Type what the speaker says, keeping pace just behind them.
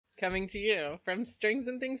coming to you from Strings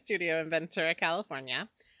and Things Studio in Ventura, California.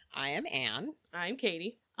 I am Anne. I'm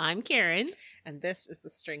Katie. I'm Karin. And this is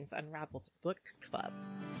the Strings Unraveled Book Club.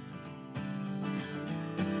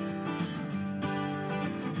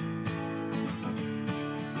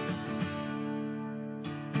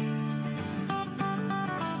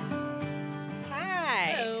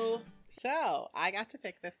 Hi. Hello. So, I got to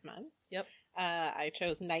pick this month. Yep. I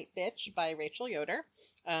chose Nightbitch by Rachel Yoder.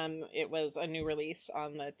 It was a new release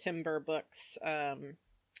on the Timber Books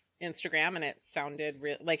Instagram, and it sounded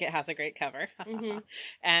like it has a great cover. Mm-hmm.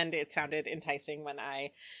 And it sounded enticing when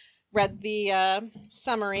I read the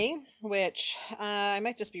summary, which I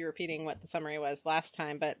might just be repeating what the summary was last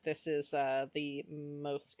time, but this is the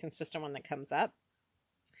most consistent one that comes up.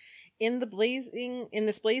 In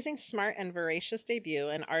this blazing, smart, and voracious debut,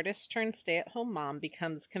 an artist turned stay-at-home mom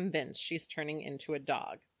becomes convinced she's turning into a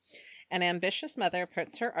dog. An ambitious mother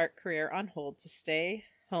puts her art career on hold to stay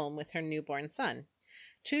home with her newborn son.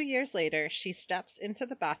 2 years later, she steps into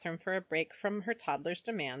the bathroom for a break from her toddler's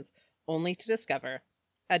demands, only to discover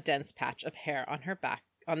a dense patch of hair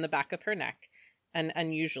on the back of her neck, and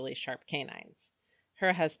unusually sharp canines.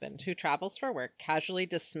 Her husband, who travels for work, casually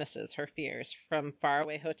dismisses her fears from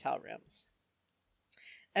faraway hotel rooms.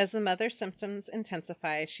 As the mother's symptoms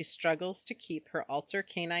intensify, she struggles to keep her alter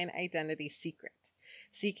canine identity secret.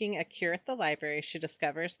 Seeking a cure at the library, she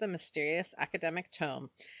discovers the mysterious academic tome,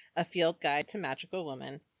 A Field Guide to Magical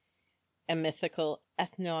Women, a mythical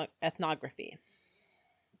ethnography,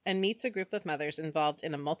 and meets a group of mothers involved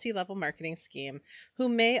in a multi-level marketing scheme who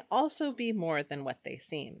may also be more than what they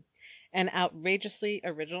seem. An outrageously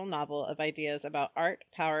original novel of ideas about art,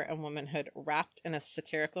 power, and womanhood wrapped in a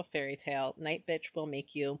satirical fairy tale, Nightbitch will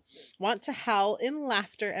make you want to howl in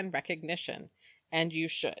laughter and recognition. And you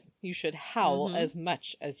should. You should howl as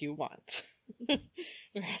much as you want.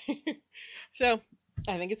 So,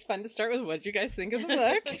 I think it's fun to start with what you guys think of the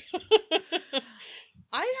book.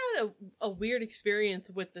 I had a weird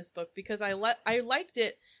experience with this book because I liked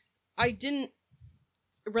it. I didn't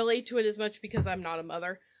relate to it as much because I'm not a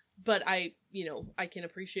mother, but I can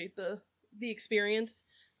appreciate the experience.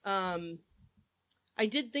 I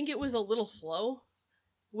did think it was a little slow,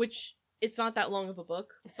 which it's not that long of a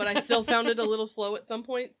book, but I still found it a little slow at some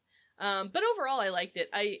points. But overall, I liked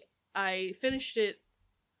it. I finished it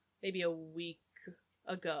maybe a week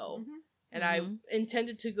ago, and I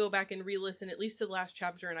intended to go back and re-listen at least to the last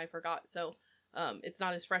chapter, and I forgot. So it's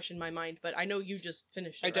not as fresh in my mind. But I know you just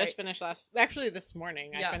finished it. I just finished this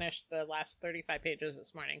morning. Yeah. I finished the last 35 pages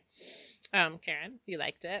this morning. Karin, you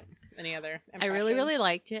liked it? Any other impressions? I really, really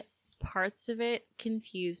liked it. Parts of it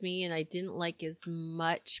confused me, and I didn't like as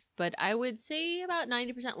much, but I would say about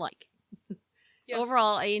 90% like. Yeah.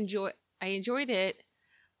 Overall, I enjoyed it.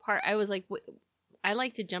 I was like, I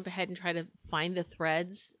like to jump ahead and try to find the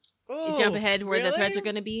threads. Ooh, jump ahead where the threads are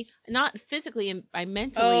going to be. Not physically, I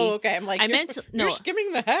mentally. Oh, okay. I'm like, you're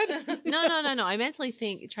skimming the head. No. I mentally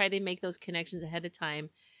try to make those connections ahead of time.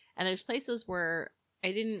 And there's places where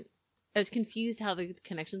I was confused how the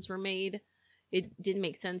connections were made. It didn't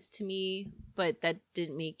make sense to me, but that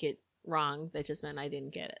didn't make it wrong. That just meant I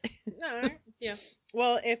didn't get it. No. Yeah.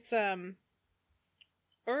 Well, it's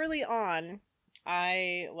early on,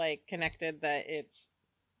 I connected that it's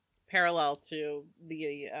parallel to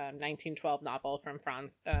the 1912 novel from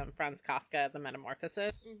Franz Kafka, The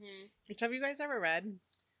Metamorphosis. Which, have you guys ever read?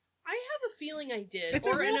 I have a feeling I did. It's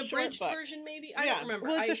or an abridged version, maybe? I don't remember.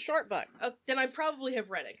 Well, it's a short book. Then I probably have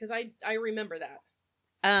read it, because I remember that.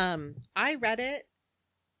 I read it.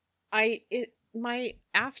 My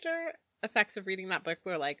after effects of reading that book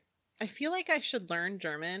were like, I feel like I should learn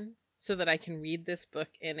German so that I can read this book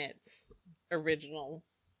in its original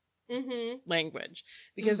language,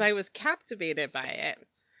 because I was captivated by it.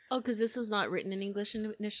 Oh, because this was not written in English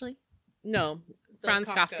initially? No, Franz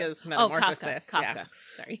Kafka's Metamorphosis. Kafka.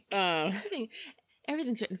 Yeah. Sorry.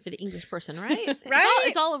 Everything's written for the English person, right? Right?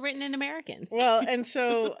 It's all written in American. Well, and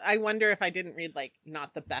so I wonder if I didn't read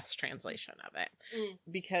not the best translation of it,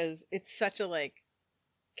 because it's such a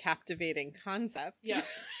captivating concept. Yeah.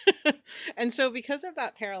 And so because of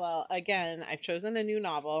that parallel, again, I've chosen a new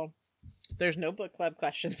novel. There's no book club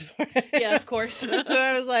questions for it. Yeah, of course. So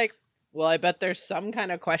I was like, well, I bet there's some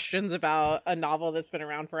kind of questions about a novel that's been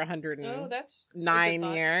around for 109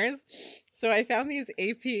 years. So I found these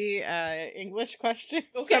AP English questions,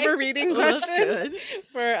 summer reading questions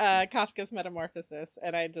for Kafka's Metamorphosis,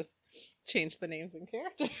 and I just changed the names and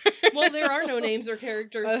characters. Well, there are no names or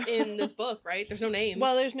characters in this book, right? There's no names.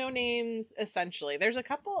 Well, there's no names, essentially. There's a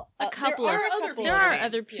couple. There are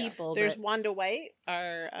other people. There's Wanda White,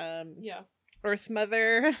 our Earth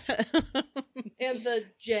Mother. And the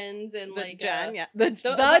gens and The like Jen, yeah. the Gens,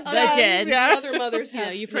 the yeah. other mothers You have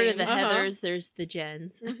know, you've heard of the names. Heathers. There's the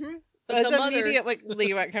Jens. Mm-hmm. But That's the mother,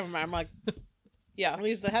 immediately what came to mind. I'm like, yeah. I'll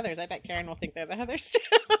use the Heathers. I bet Karin will think they're the Heathers too.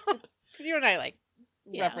 Because you and I like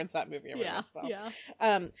Yeah. reference that movie every Yeah, once in a while.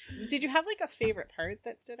 yeah. Did you have like a favorite part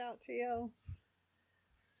that stood out to you?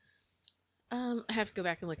 I have to go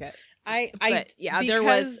back and look at. But yeah, there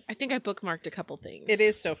was. I think I bookmarked a couple things. It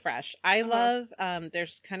is so fresh. I Uh-huh. love.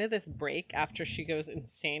 There's kind of this break after she goes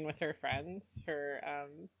insane with her friends, her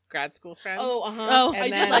grad school friends. Oh, Oh, I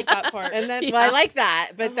and did like that part. And then, Yeah. well, I like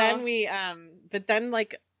that. But Uh-huh. then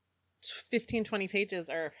like 15, 20 pages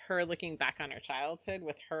are of her looking back on her childhood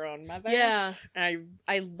with her own mother. Yeah. And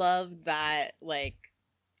I love that, like,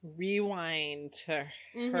 rewind to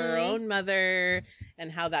her Mhm. own mother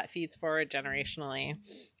and how that feeds forward generationally.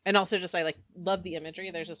 And also just, I love the imagery.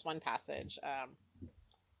 There's this one passage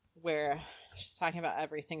where she's talking about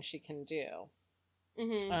everything she can do.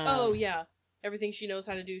 Mhm. Um, Oh yeah. Everything she knows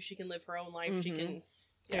how to do, she can live her own life. She Mhm. can.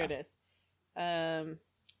 There Yeah. it is.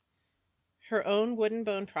 Her own wooden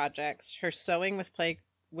bone projects, her sewing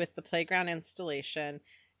with the playground installation,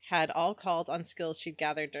 had all called on skills she'd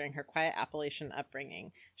gathered during her quiet Appalachian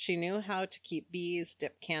upbringing. She knew how to keep bees,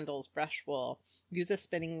 dip candles, brush wool, use a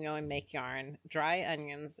spinning wheel and make yarn, dry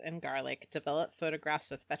onions and garlic, develop photographs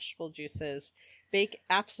with vegetable juices, bake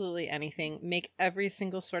absolutely anything, make every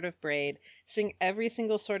single sort of braid, sing every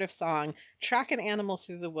single sort of song, track an animal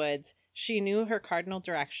through the woods. She knew her cardinal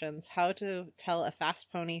directions, how to tell a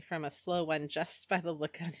fast pony from a slow one just by the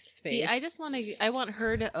look on its face. See, I want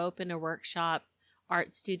her to open a workshop,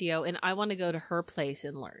 art studio, and I want to go to her place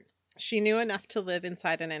and learn. She knew enough to live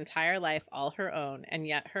inside an entire life all her own, and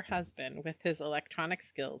yet her husband, with his electronic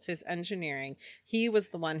skills, his engineering, he was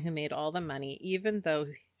the one who made all the money, even though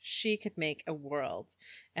she could make a world,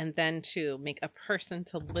 and then, too, make a person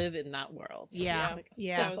to live in that world. Yeah.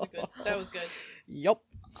 That was good. Yup.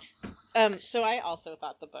 So I also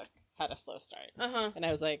thought the book had a slow start. Uh-huh. And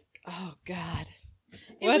I was like, oh, God.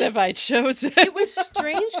 It What was- have I chosen? It was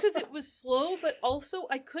strange because it was slow, but also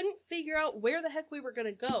I couldn't figure out where the heck we were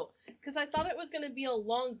gonna go. Because I thought it was gonna be a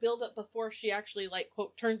long build up before she actually, like,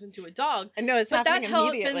 quote, turns into a dog. And no, it's But that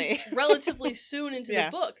happening immediately. happens relatively soon into Yeah.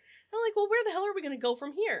 the book. And I'm like, well, where the hell are we gonna go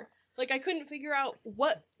from here? Like, I couldn't figure out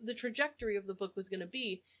what the trajectory of the book was gonna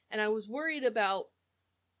be, and I was worried about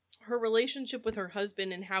her relationship with her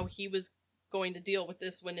husband and how he was going to deal with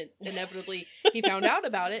this when it inevitably he found out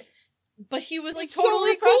about it. But he was like It's so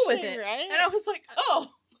totally cool with refreshing, it, right? and I was like, "Oh,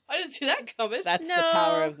 I didn't see that coming." That's the No.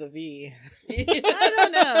 power of the V. I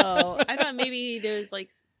don't know. I thought maybe there was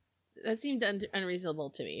like that seemed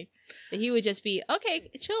unreasonable to me that he would just be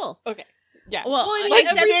okay, chill. Okay. Yeah. Well, Well,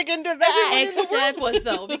 Let's every- dig into that. Everyone in the world Except- was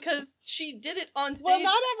though, because she did it on stage. Well,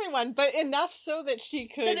 not everyone, but enough so that she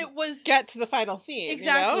could that it was get to the final scene.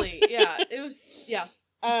 exactly. Yeah, it was. Yeah,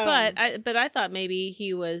 You know? but I thought maybe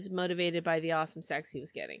he was motivated by the awesome sex he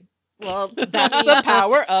was getting. Well, that's the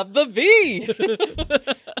power of the V.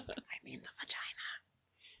 I mean the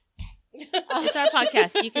vagina. It's our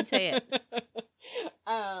podcast. You can say it.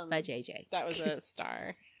 By But JJ. that was a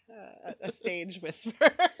star, a stage whisper.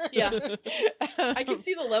 Yeah. I can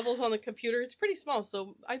see the levels on the computer. It's pretty small,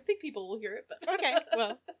 so I think people will hear it. But Okay,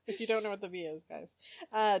 well, if you don't know what the V is,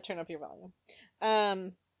 guys, turn up your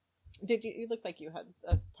volume. Did you look like you had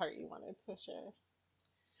a part you wanted to share?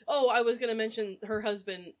 Oh, I was gonna mention her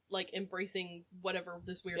husband like embracing whatever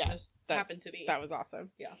this weirdness that- happened to be. That was awesome.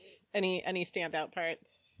 Yeah. Any standout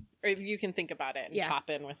parts, or if you can think about it and Yeah. pop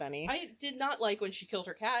in with any. I did not like when she killed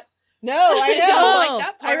her cat. No, I I know. don't like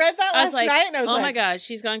that I part. read that I last was like, night, and I was oh like, my god,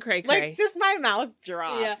 she's gone cray cray. like just my mouth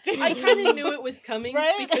dropped. Yeah, I kind of knew it was coming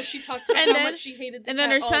Right? because she talked about And how then- much she hated the and then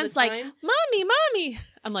cat her all the son's like, time. mommy.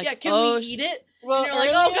 I'm like, yeah, can oh, we eat it? Well, And you're like,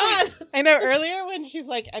 earlier- oh god. I know earlier when she's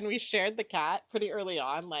like, and we shared the cat pretty early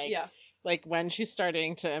on, like, Yeah. like when she's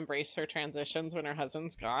starting to embrace her transitions when her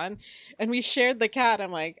husband's gone, and we shared the cat.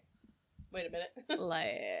 I'm like, Wait a minute.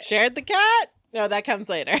 like, shared the cat? No, that comes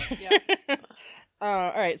later. Yeah. All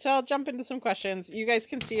right, so I'll jump into some questions. You guys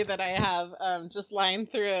can see that I have just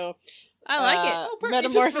lined through. I like it. Oh, perfect. You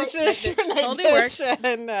just wrote Metamorphosis, Nightbitch.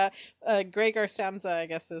 Totally Nightbitch, and Gregor Samsa, I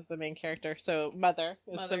guess, is the main character. So Mother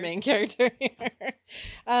is the Mother. main character here.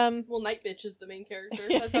 Well, Nightbitch is the main character.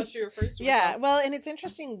 That's how she refers to Yeah, herself. well, and it's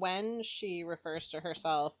interesting when she refers to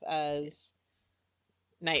herself as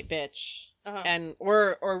Nightbitch, Uh-huh. and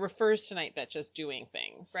or refers to Nightbitch as doing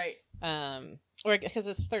things, Right. or because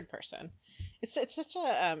it's third person. It's such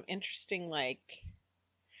a interesting like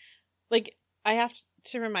I have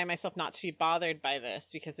to remind myself not to be bothered by this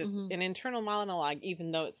because it's an internal monologue,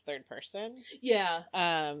 even though it's third person. Yeah.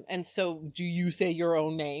 And so do you say your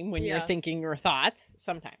own name when you're thinking your thoughts?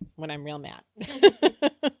 Sometimes when I'm real mad.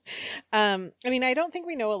 I mean, I don't think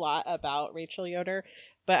we know a lot about Rachel Yoder,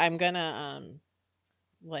 but I'm gonna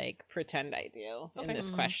pretend I do in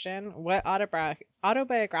this question. What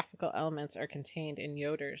autobiographical elements are contained in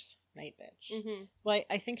Yoder's Nightbitch? Well,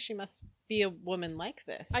 I think she must be a woman like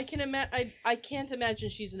this. I can't imagine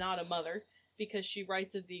she's not a mother because she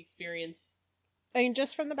writes of the experience. I mean,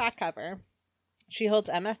 just from the back cover, she holds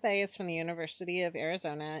MFAs from the University of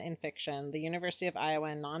Arizona in fiction, the University of Iowa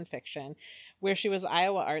in nonfiction, where she was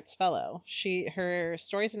Iowa Arts Fellow. Her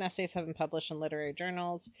stories and essays have been published in literary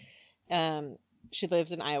journals. She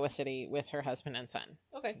lives in Iowa City with her husband and son.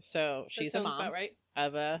 Okay. So she's a mom about right.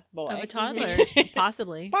 of a boy. Of a toddler,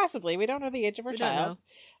 possibly. Possibly. We don't know the age of her child.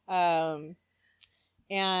 And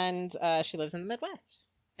she lives in the Midwest.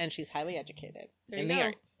 And she's highly educated in the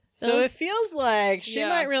arts. So it feels like she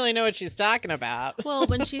might really know what she's talking about. Well,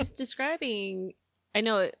 when she's describing... I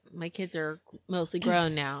know my kids are mostly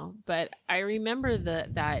grown now, but I remember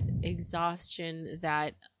that exhaustion,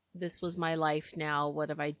 that this was my life now, what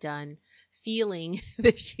have I done, feeling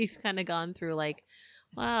that she's kind of gone through, like,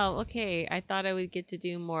 wow, okay, I thought I would get to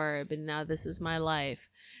do more, but now this is my life.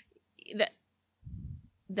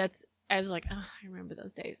 I was like, oh, I remember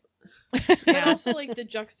those days. But also, like, the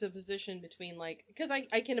juxtaposition between, like, because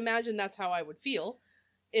I can imagine that's how I would feel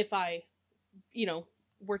if I,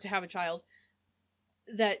 were to have a child,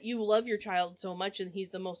 that you love your child so much and he's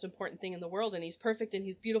the most important thing in the world and he's perfect and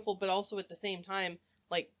he's beautiful, but also at the same time,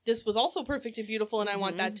 like, this was also perfect and beautiful and I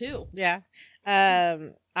want that too. Yeah.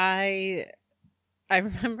 I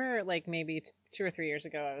remember, like, maybe 2 or 3 years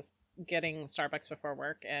ago, I was getting Starbucks before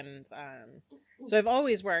work, and so I've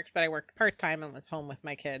always worked, but I worked part-time and was home with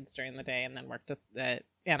my kids during the day and then worked at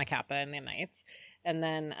Anacapa in the nights, and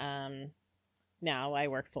then now I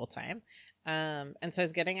work full-time. And so I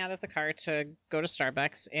was getting out of the car to go to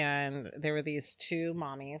Starbucks, and there were these 2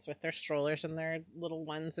 mommies with their strollers and their little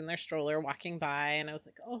ones in their stroller walking by, and I was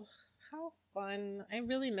like, oh, how fun. I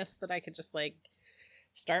really miss that I could just, like,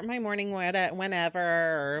 start my morning whenever,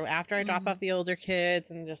 or after I drop off the older kids,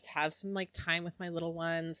 and just have some, like, time with my little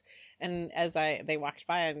ones. And as they walked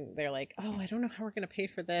by, and they're like, oh, I don't know how we're going to pay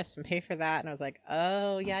for this and pay for that. And I was like,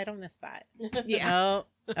 oh, yeah, I don't miss that. Yeah. Oh,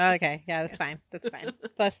 okay. Yeah, that's fine. That's fine.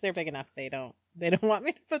 Plus, they're big enough. They don't want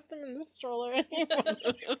me to put them in the stroller anymore. That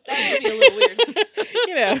would be a little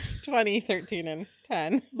weird. 20, 13, and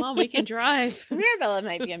 10. Mom, we can drive. Mirabella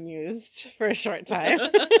might be amused for a short time.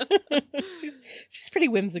 She's pretty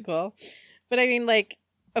whimsical. But I mean, like,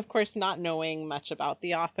 of course, not knowing much about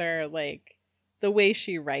the author, like, the way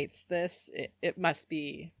she writes this, it must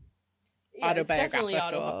be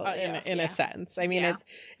autobiographical in a sense. I mean,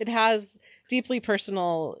 it has deeply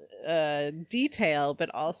personal detail, but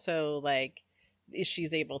also, like,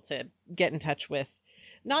 she's able to get in touch with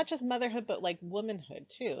not just motherhood, but, like, womanhood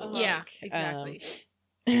too. Yeah, exactly.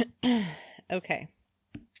 Okay.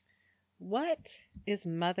 What is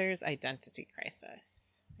mother's identity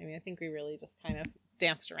crisis? I mean, I think we really just kind of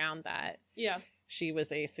danced around that. Yeah. She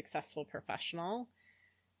was a successful professional,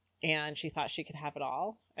 and she thought she could have it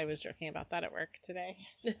all. I was joking about that at work today,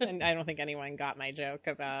 and I don't think anyone got my joke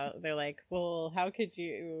about, they're like, well, how could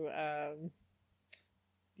you,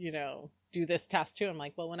 do this test too? I'm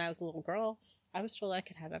like, well, when I was a little girl, I was told I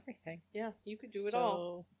could have everything. Yeah, you could do it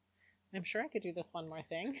all. I'm sure I could do this one more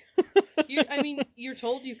thing. You're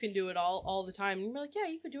told you can do it all the time. And you're like, yeah,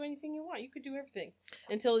 you could do anything you want. You could do everything.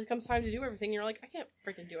 Until it comes time to do everything, you're like, I can't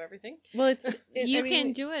freaking do everything. Well, you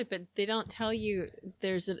can do it, but they don't tell you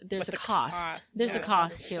there's a cost. There's a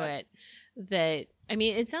cost to it. That, I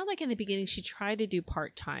mean, it sounded like in the beginning she tried to do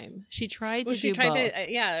part-time. She tried to do both.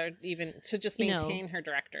 Or even to just maintain her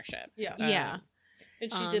directorship. Yeah. Yeah.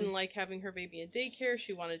 And she didn't like having her baby in daycare.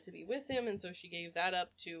 She wanted to be with him, and so she gave that up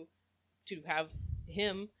to have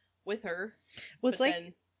him with her. Well, it's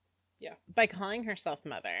by calling herself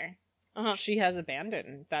mother, she has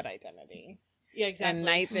abandoned that identity. Yeah, exactly. And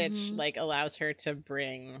Nightbitch like allows her to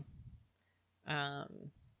bring that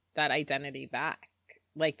identity back.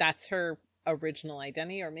 Like, that's her original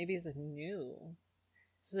identity, or maybe this is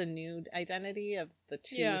a new identity of the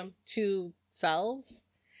two selves.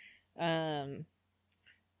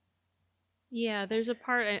 Yeah, there's a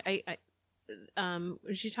part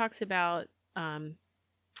she talks about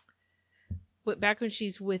back when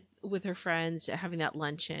she's with her friends having that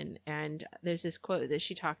luncheon, and there's this quote that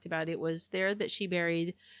she talked about. It was there that she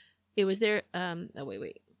buried. It was there.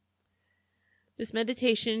 This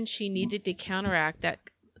meditation she needed to counteract that.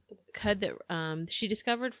 cud that she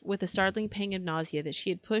discovered with a startling pang of nausea that she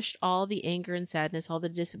had pushed all the anger and sadness, all the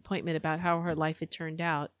disappointment about how her life had turned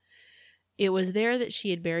out. It was there that she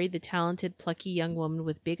had buried the talented, plucky young woman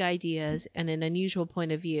with big ideas and an unusual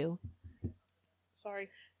point of view. Sorry.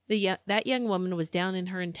 That young woman was down in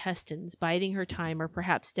her intestines, biding her time, or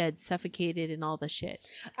perhaps dead, suffocated in all the shit.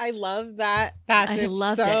 I love that passage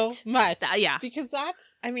so much. Yeah. Because that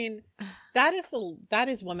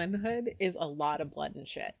is womanhood, is a lot of blood and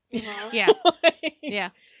shit. Uh-huh. Yeah. Yeah.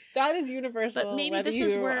 That is universal. But maybe whether this you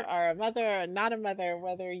is where are a mother or not a mother,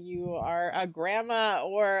 whether you are a grandma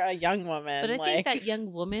or a young woman. But I think that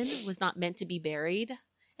young woman was not meant to be buried.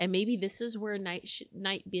 And maybe this is where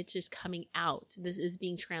Nightbitch is coming out. This is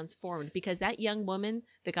being transformed because that young woman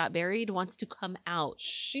that got buried wants to come out.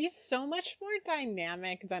 She's so much more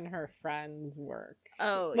dynamic than her friends' work.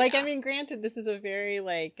 Oh, like, yeah. I mean, granted, this is a very,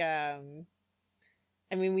 like, I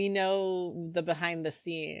mean, we know the behind the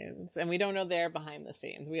scenes, and we don't know their behind the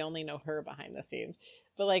scenes. We only know her behind the scenes.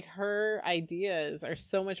 But, like, her ideas are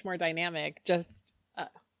so much more dynamic, just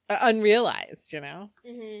unrealized, you know?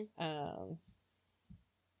 Mm-hmm.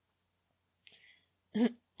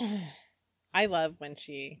 I love when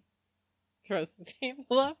she throws the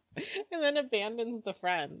table up and then abandons the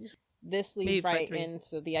friends. This leads right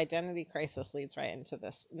into the identity crisis, leads right into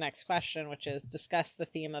this next question, which is discuss the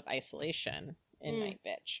theme of isolation in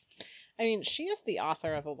Nightbitch. I mean, she is the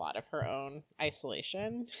author of a lot of her own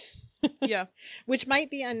isolation. Yeah. Which might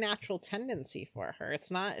be a natural tendency for her.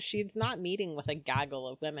 She's not meeting with a gaggle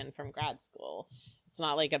of women from grad school. It's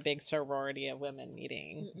not like a big sorority of women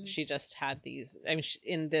meeting. Mm-mm. She just had these, I mean,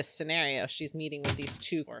 in this scenario, she's meeting with these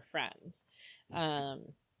two core friends.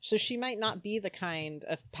 So she might not be the kind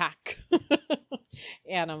of pack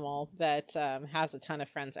animal that has a ton of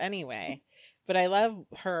friends anyway. But I love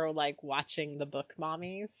her, like, watching the book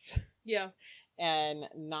mommies. Yeah. And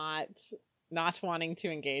not wanting to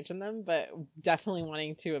engage in them, but definitely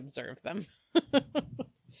wanting to observe them.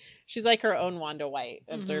 She's like her own Wanda White,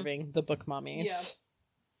 observing the book mommies. Yeah.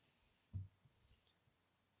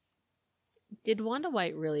 Did Wanda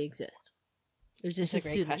White really exist? Or is this That's a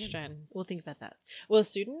great pseudonym? question. We'll think about that. Well, a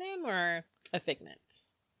pseudonym or a figment?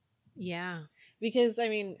 Yeah. Because, I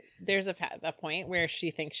mean, there's a point where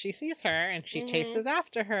she thinks she sees her and she chases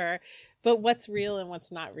after her, but what's real and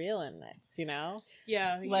what's not real in this, you know?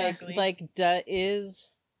 Yeah, exactly.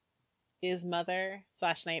 Is Mother /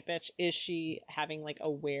 Nightbitch, is she having, like,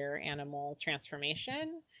 a were-animal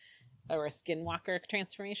transformation? Or a skinwalker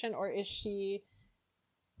transformation? Or is she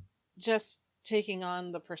just taking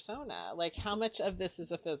on the persona? Like, how much of this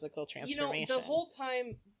is a physical transformation? You know, the whole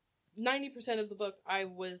time, 90% of the book, I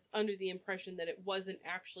was under the impression that it wasn't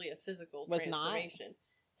actually a physical transformation.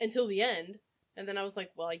 Until the end. And then I was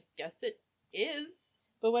like, well, I guess it is.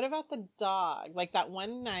 But what about the dog? Like, that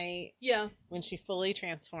one night when she fully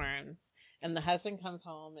transforms and the husband comes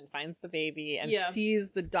home and finds the baby and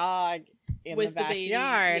sees the dog in the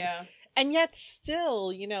backyard. Yeah. And yet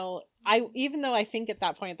still, you know, even though I think at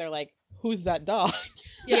that point they're like, who's that dog?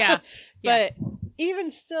 Yeah. But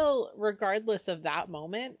even still, regardless of that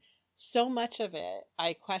moment, so much of it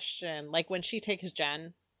I question, like when she takes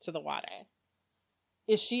Jen to the water.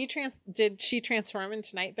 Did she transform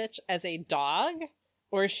into Nightbitch as a dog?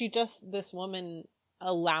 Or is she just this woman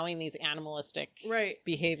allowing these animalistic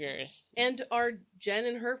behaviors? And are Jen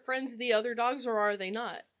and her friends the other dogs, or are they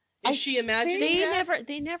not? Is she imagining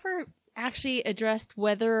They never actually addressed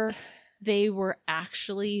whether they were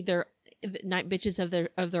actually their Nightbitches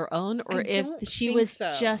of their own, or if she was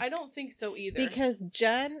just. I don't think so either. Because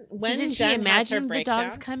Jen, did she imagine the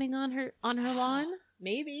dogs coming on her lawn?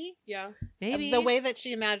 Maybe. Yeah. Maybe. The way that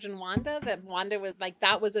she imagined Wanda, that Wanda was like,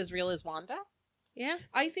 that was as real as Wanda. Yeah.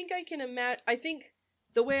 I think I can imagine. I think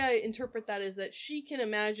the way I interpret that is that she can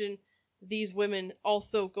imagine these women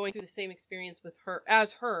also going through the same experience with her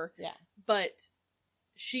as her. Yeah. But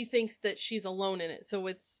she thinks that she's alone in it. So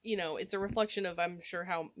it's, you know, it's a reflection of, I'm sure,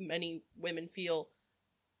 how many women feel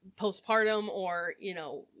postpartum, or, you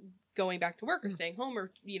know, going back to work or staying home, or,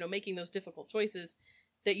 you know, making those difficult choices,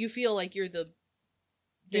 that you feel like you're alone.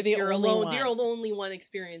 You're the only one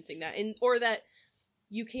experiencing that, and or that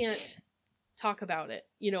you can't talk about it,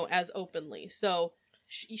 you know, as openly. So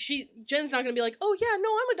Jen's not gonna be like, oh yeah, no,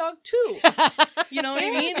 I'm a dog too. You know what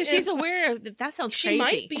I mean? She's aware of that. That sounds crazy. She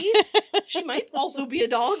might be. She might also be a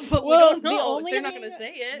dog, but we don't know. They're not gonna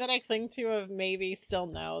say it. That I cling to of maybe still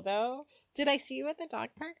know though. Did I see you at the dog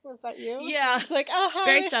park? Was that you? Yeah. It's like, oh, hi,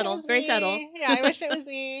 very subtle. Very subtle. Yeah, I wish it was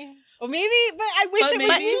me. Well, maybe, but I wish it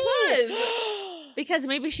was me. Because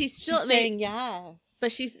maybe she's still She's saying yes.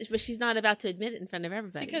 but she's not about to admit it in front of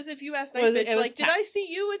everybody. Because if you asked Was it- Nightbitch, it was like, did I see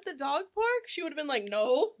you at the dog park? She would have been like,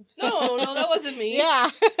 no, that wasn't me. Yeah.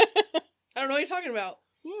 I don't know what you're talking about.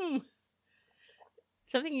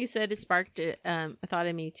 Something you said has sparked a thought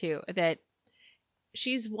in me too, that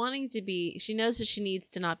she knows that she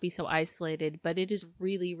needs to not be so isolated, but it is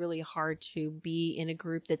really, really hard to be in a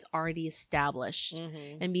group that's already established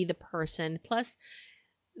and be the person. Plus,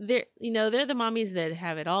 they're the mommies that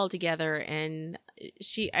have it all together, and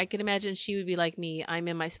I can imagine she would be like me. I'm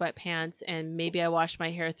in my sweatpants, and maybe I washed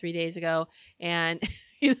my hair 3 days ago, and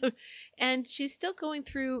and she's still going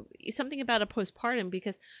through something about a postpartum,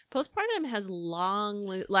 because postpartum has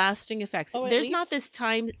long lasting effects. Oh, There's not this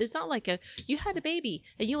time. It's not like you had a baby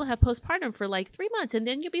and you will have postpartum for like 3 months and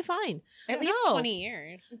then you'll be fine. At least 20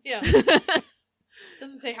 years. Yeah.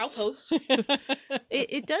 Doesn't say how post.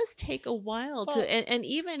 It does take a while Well, to, and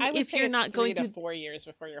even I would if say you're it's not 3 going to through 4 years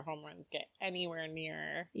before your hormones get anywhere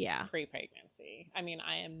near pre-pregnancy. I mean,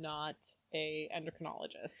 I am not a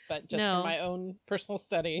endocrinologist, but just from my own personal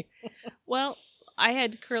study. Well, I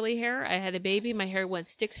had curly hair. I had a baby. My hair went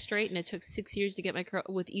stick straight, and it took 6 years to get my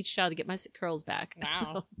with each child to get my curls back. Wow.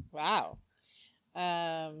 So, Wow.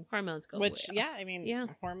 hormones go Which, way yeah, off. I mean, Yeah.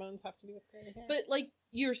 hormones have to do with curly hair. But like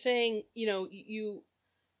you're saying, you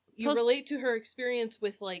Post- relate to her experience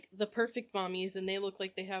with like the perfect mommies, and they look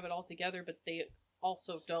like they have it all together, but they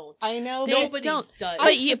also don't. I know, They but Nobody don't. does.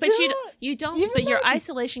 But you don't. even But your though-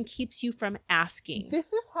 isolation keeps you from asking. this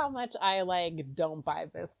is how much I don't buy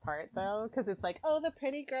this part though, because it's like, oh, the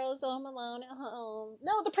pretty girl's home alone at home.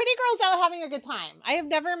 No, the pretty girl's out having a good time. I have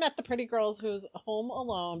never met the pretty girls who's home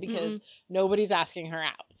alone because nobody's asking her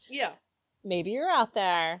out. Yeah. Maybe you're out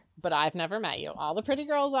there, but I've never met you. All the pretty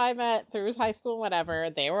girls I met through high school, whatever,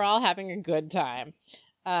 they were all having a good time.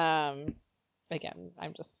 Again,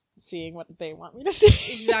 I'm just seeing what they want me to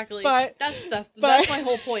see. Exactly. But that's my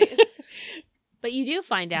whole point. But you do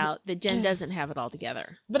find out that Jen doesn't have it all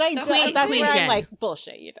together. But that's Queen where Jen. I'm like,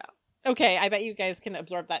 bullshit, you don't. Okay, I bet you guys can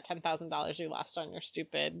absorb that $10,000 you lost on your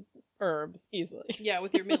stupid herbs easily. Yeah,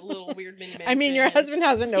 with your little weird mini I mean, your husband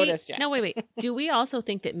hasn't noticed yet. No, wait. Do we also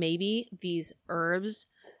think that maybe these herbs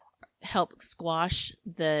help squash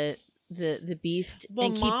the beast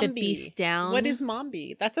and keep the beast down? What is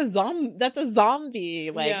Mombi? That's a zombie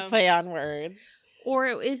play on word. Or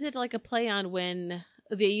is it like a play on when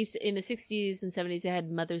they used to, in the 60s and 70s, they had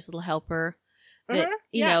Mother's Little Helper that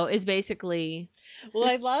is basically. Well,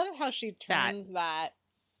 I love how she turns that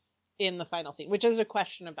in the final scene, which is a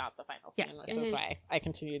question about the final scene, which is why I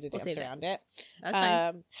continue to dance around it. That's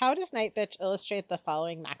fine. How does Nightbitch illustrate the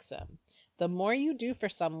following maxim? The more you do for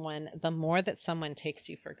someone, the more that someone takes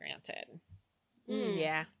you for granted.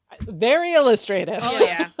 Yeah. Very illustrative. Oh,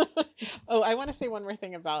 yeah. Oh, I want to say one more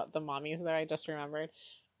thing about the mommies there. I just remembered.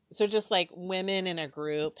 So just like women in a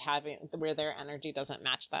group where their energy doesn't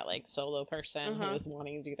match that like solo person who is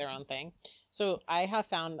wanting to do their own thing. So I have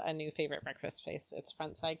found a new favorite breakfast place. It's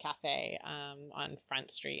Frontside Cafe on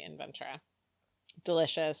Front Street in Ventura.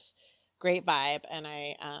 Delicious, great vibe, and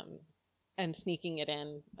I am sneaking it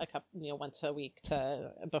in once a week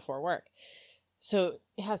before work. So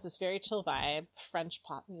it has this very chill vibe, French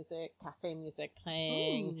pop music, cafe music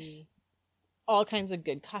playing. Ooh. All kinds of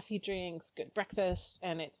good coffee drinks, good breakfast,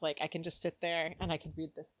 and it's like I can just sit there and I can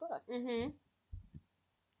read this book.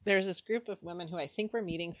 There's this group of women who I think were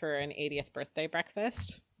meeting for an 80th birthday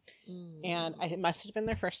breakfast, and it must have been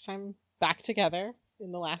their first time back together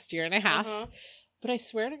in the last year and a half. But I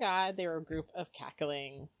swear to God, they were a group of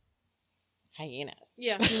cackling hyenas.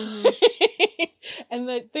 Yeah. And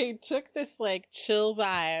they took this like chill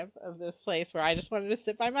vibe of this place where I just wanted to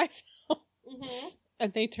sit by myself.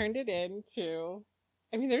 And they turned it into,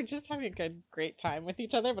 I mean, they're just having a great time with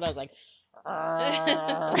each other, but I was like,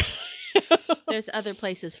 There's other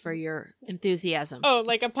places for your enthusiasm. oh,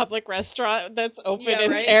 like a public restaurant that's open in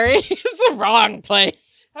right? airy. It's the wrong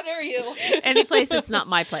place. How dare you? Any place that's not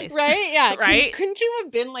my place. Right? Yeah. Right? Couldn't you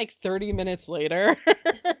have been like 30 minutes later?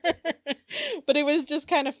 But it was just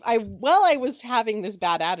kind of, I was having this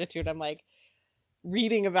bad attitude. I'm like,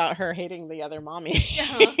 reading about her hating the other mommy.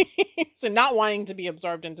 So not wanting to be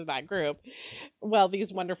absorbed into that group. Well,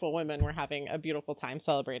 these wonderful women were having a beautiful time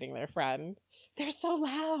celebrating their friend. They're so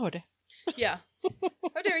loud. Yeah.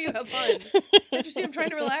 How dare you have fun? Don't you see I'm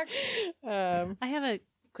trying to relax? I have a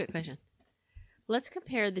quick question. Let's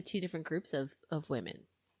compare the two different groups of women.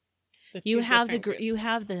 You have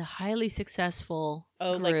the highly successful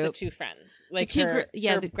like group. the two friends, like The two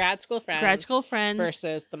her the grad school friends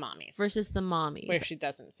versus the mommies, the mommies, where she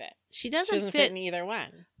doesn't fit. She doesn't fit in either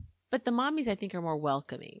one. But the mommies, I think, are more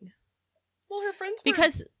welcoming. Well, her friends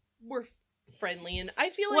because were friendly, and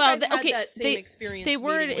I feel like I've had that same experience. They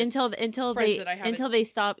were until they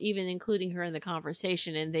stop even including her in the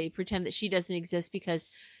conversation, and they pretend that she doesn't exist because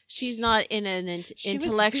she's not in an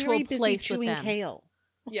intellectual was very place busy with chewing them. Kale.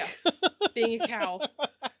 Yeah, being a cow.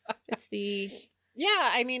 It's the Yeah,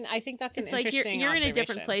 I mean, I think that's an interesting you're in a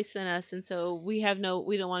different observation. place than us, and so we don't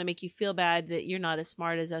want to make you feel bad that you're not as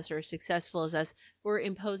smart as us or as successful as us. We're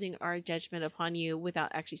imposing our judgment upon you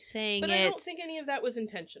without actually saying it. But I don't think any of that was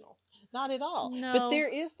intentional. Not at all. No. But there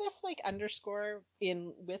is this like underscore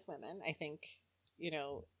with women, I think,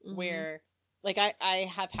 where like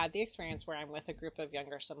I have had the experience where I'm with a group of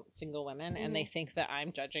younger single women and they think that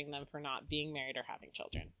I'm judging them for not being married or having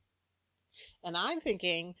children. And I'm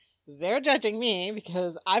thinking they're judging me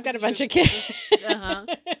because I've got a bunch of kids.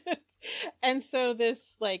 And so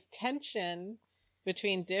this like tension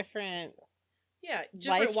between different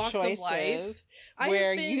different walks choices of life,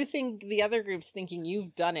 where you think the other group's thinking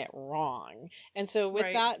you've done it wrong. And so with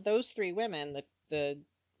those three women, the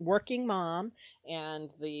working mom and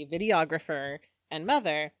the videographer and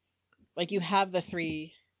mother, like you have the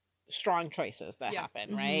three strong choices that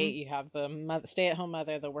happen, right? You have the stay-at-home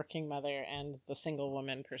mother, the working mother, and the single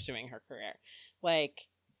woman pursuing her career. Like,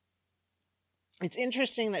 it's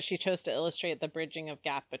interesting that she chose to illustrate the bridging of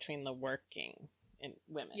gap between the working and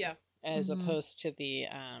women, as opposed to the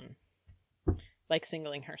like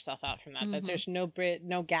singling herself out from that. That there's no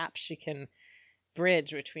gap she can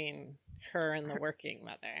bridge between her and the working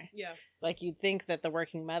mother. Yeah, like you'd think that the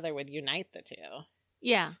working mother would unite the two.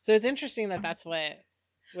 Yeah. So it's interesting that that's what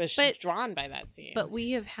was drawn by that scene. But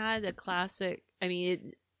we have had a classic, I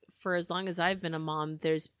mean, for as long as I've been a mom,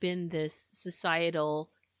 there's been this societal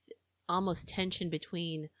almost tension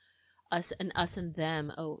between us and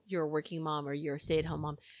them. Oh, you're a working mom or you're a stay-at-home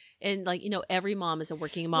mom. And like, every mom is a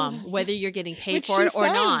working mom, whether you're getting paid for it or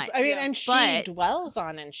not. I mean, and she dwells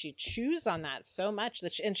on and she chews on that so much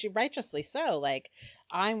and she righteously so. Like,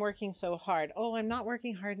 I'm working so hard. Oh, I'm not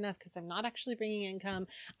working hard enough because I'm not actually bringing income.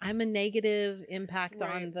 I'm a negative impact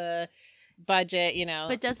on the budget,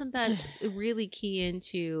 But doesn't that really key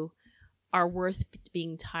into our worth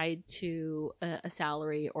being tied to a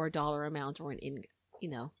salary or a dollar amount or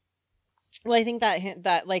Well, I think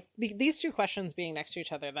that like these two questions being next to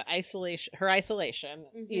each other, her isolation,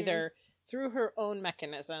 either through her own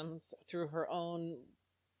mechanisms, through her own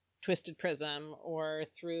twisted prism, or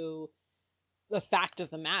through the fact of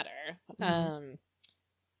the matter,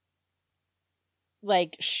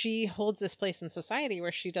 like she holds this place in society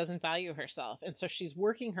where she doesn't value herself, and so she's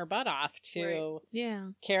working her butt off to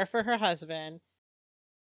care for her husband,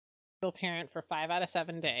 parent for 5 out of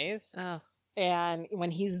 7 days. Oh. And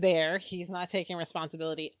when he's there, he's not taking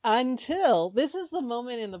responsibility until this is the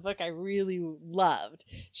moment in the book I really loved.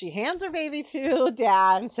 She hands her baby to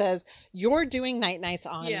dad and says, "You're doing nights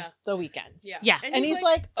on the weekends." Yeah. And he's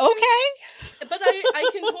like, "Okay." But I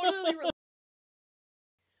can totally relate.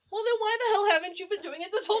 Well, then why the hell haven't you been doing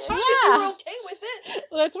it this whole time if you were okay with it?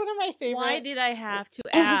 Well, that's one of my favorite. Why did I have to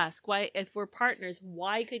ask? Why, if we're partners,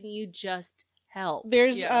 why couldn't you just help?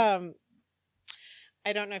 There's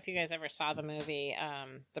I don't know if you guys ever saw the movie,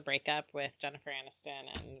 The Breakup with Jennifer Aniston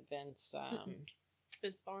and Vince.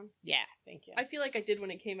 Vince Vaughn? Yeah, thank you. I feel like I did when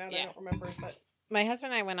it came out. I don't remember. But my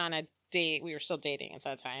husband and I went on a date. We were still dating at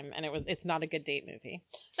that time, and it's not a good date movie.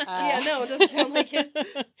 No, it doesn't sound like it.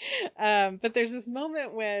 But there's this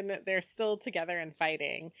moment when they're still together and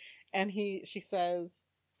fighting, and she says,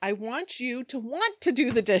 "I want you to want to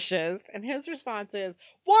do the dishes," and his response is,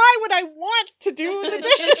 "Why would I want to do the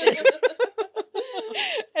dishes?"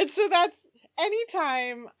 And so that's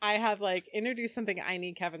anytime I have like introduced something I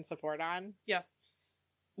need Kevin's support on. Yeah.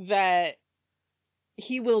 That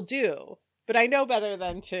he will do. But I know better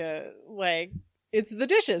than to like, it's the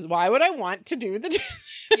dishes. Why would I want to do the dishes?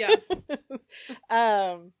 Yeah.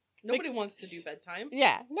 Nobody wants to do bedtime.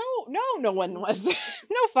 Yeah. No one was.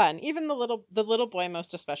 No fun. Even the little boy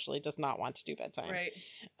most especially does not want to do bedtime.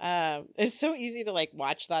 Right. It's so easy to like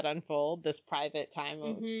watch that unfold, this private time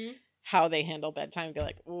of how they handle bedtime and be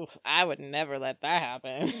like, oof, I would never let that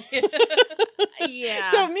happen. Yeah.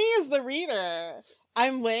 So me as the reader,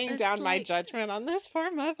 I'm laying down my judgment on this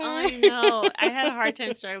poor mother. I know. I had a hard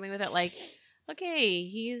time struggling with it. Like, okay,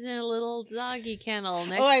 he's in a little doggy kennel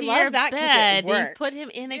next to your bed. You put him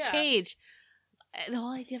in a cage. The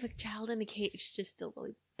whole idea of a child in a cage just still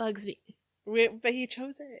really bugs me. But he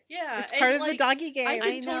chose it. Yeah. It's part of the doggy game. I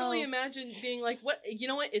can totally imagine being like, what? You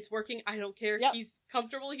know what? It's working. I don't care. Yep. He's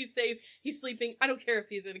comfortable. He's safe. He's sleeping. I don't care if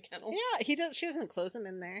he's in a kennel. Yeah. She doesn't close him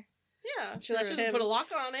in there. Yeah. She lets him put a lock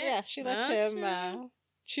on it. Yeah. She lets him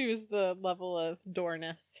choose the level of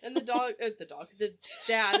doorness. And the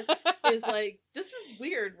dad is like, this is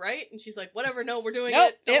weird, right? And she's like, whatever, no, we're doing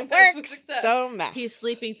Nope, it. Don't it pass with works. success. So much. He's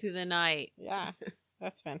sleeping through the night. Yeah,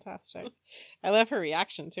 that's fantastic. I love her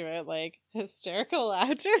reaction to it, like hysterical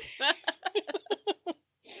laughter.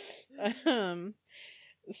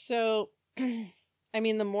 So, I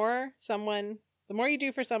mean, the more you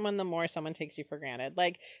do for someone, the more someone takes you for granted.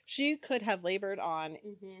 Like, she could have labored on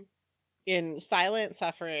in silent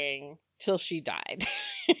suffering till she died.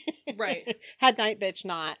 Right. Had Nightbitch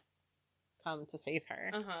not come to save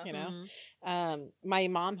her, you know? Mm-hmm. My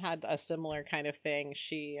mom had a similar kind of thing.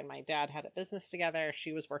 She and my dad had a business together.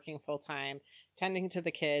 She was working full time, tending to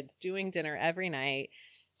the kids, doing dinner every night,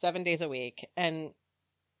 7 days a week. And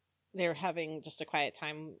they were having just a quiet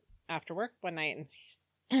time after work one night,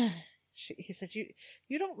 and he said,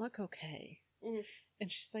 "You don't look okay." And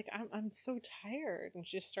she's like, "I'm so tired," and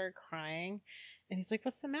she just started crying. And he's like,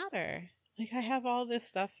 "What's the matter?" Like, "I have all this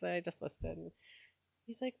stuff that I just listed." And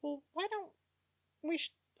he's like, "Well, why don't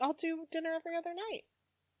I'll do dinner every other night."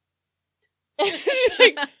 And she's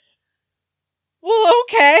like, "Well,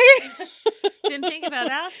 okay." Didn't think about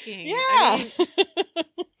asking. Yeah. I mean,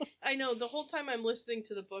 I know, the whole time I'm listening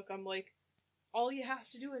to the book, I'm like, all you have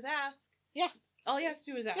to do is ask. Yeah. All you have to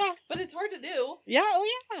do is ask. Yeah. But it's hard to do. Yeah. Oh,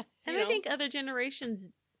 yeah. and I think other generations,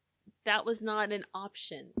 that was not an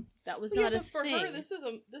option. That was not a but for thing. her, this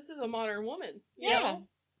is a modern woman. You Yeah. know?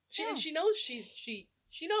 She knows she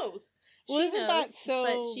knows. Well, She isn't knows, that so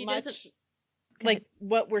but she much doesn't- like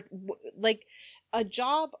what we're like a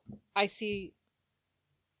job I see,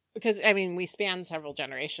 because I mean we span several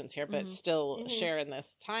generations here, but still share in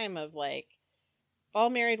this time of like all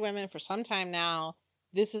married women for some time now.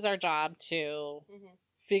 This is our job to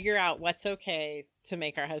figure out what's okay to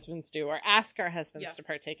make our husbands do or ask our husbands to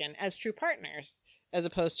partake in as true partners, as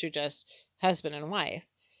opposed to just husband and wife.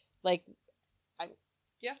 Like, I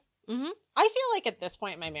feel like at this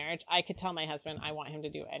point in my marriage, I could tell my husband I want him to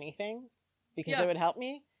do anything because it would help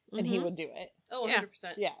me, and he would do it. Oh,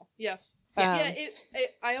 100%. Yeah. Yeah.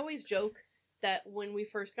 I always joke that when we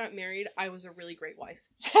first got married, I was a really great wife.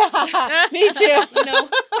 Me too. You know,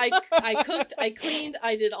 I cooked, I cleaned,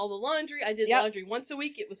 I did all the laundry. I did laundry once a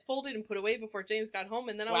week. It was folded and put away before James got home,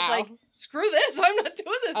 and then I was like, screw this, I'm not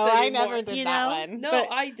doing this anymore. I never did that one. No,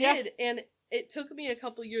 I did, and it took me a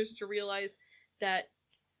couple years to realize that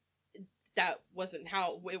wasn't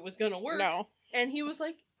how it was going to work. No. And he was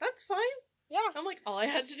like, that's fine. Yeah. I'm like, all I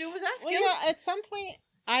had to do was ask him. Yeah, at some point,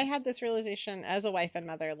 I had this realization as a wife and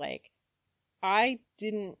mother, like, I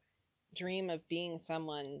didn't dream of being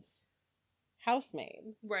someone's housemaid.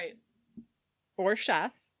 Right. Or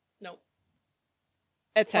chef. Nope.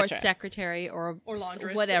 Etc. Or secretary or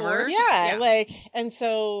laundress. whatever. Yeah, like, and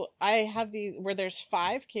so I have where there's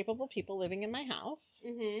 5 capable people living in my house.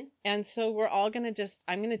 And so we're all going to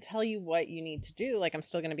I'm going to tell you what you need to do. Like, I'm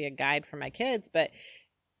still going to be a guide for my kids, but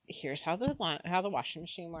here's how the washing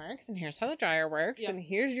machine works, and here's how the dryer works, and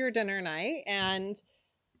here's your dinner night, and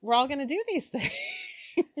we're all going to do these things.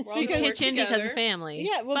 You pitch in because of family.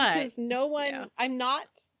 Yeah, well, because no one, I'm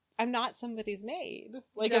not somebody's maid.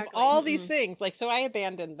 Like, of all these things. Like, so I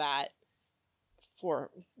abandoned that for,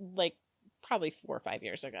 like, probably 4 or 5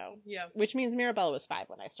 years ago. Yeah. Which means Mirabella was 5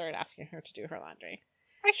 when I started asking her to do her laundry.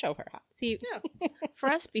 I show her how. See, for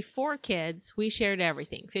us before kids, we shared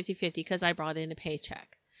everything 50-50 because I brought in a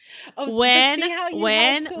paycheck. Oh, wait.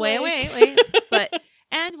 But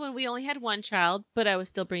and when we only had one child, but I was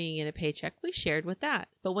still bringing in a paycheck, we shared with that.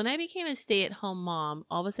 But when I became a stay-at-home mom,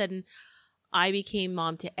 all of a sudden, I became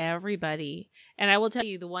mom to everybody. And I will tell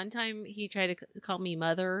you, the one time he tried to call me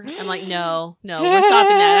mother, I'm like, no, we're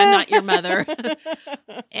stopping that. I'm not your mother.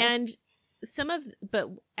 And but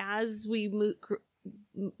as we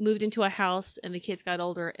moved into a house and the kids got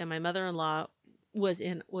older, and my mother-in-law is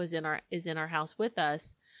in our house with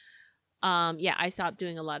us. I stopped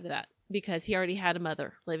doing a lot of that because he already had a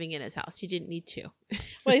mother living in his house. He didn't need to.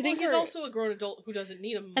 Well, I think he's also a grown adult who doesn't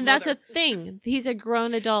need a mother. And that's a thing. He's a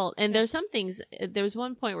grown adult. And there's some things. There was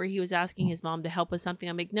one point where he was asking his mom to help with something.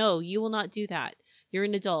 I'm like, no, you will not do that. You're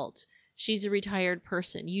an adult. She's a retired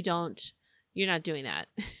person. You're not doing that.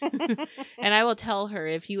 And I will tell her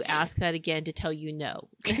if you ask that again to tell you no.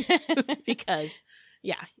 Because,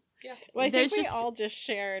 yeah. Well, I think we all just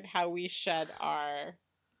shared how we shed our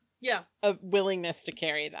willingness to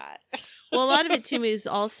carry that. Well, a lot of it too is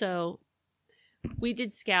also, we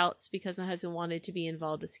did scouts because my husband wanted to be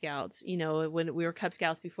involved with scouts. You know, when we were Cub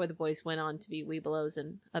Scouts before the boys went on to be Webelos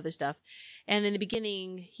and other stuff. And in the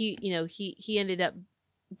beginning, he ended up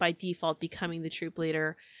by default becoming the troop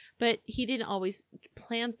leader, but he didn't always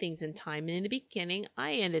plan things in time. And in the beginning,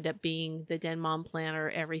 I ended up being the den mom planner,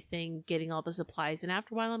 everything, getting all the supplies. And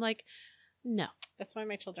after a while, I'm like, no. That's why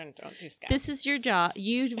my children don't do scouts. This is your job.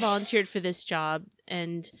 You volunteered for this job,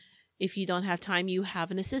 and if you don't have time, you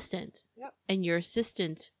have an assistant. Yep. And your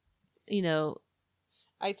assistant,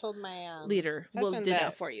 I told my leader will husband do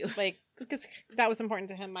that for you. Like, because that was important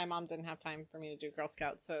to him. My mom didn't have time for me to do Girl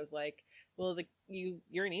Scouts, so I was like, well,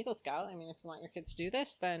 you're an Eagle Scout. I mean, if you want your kids to do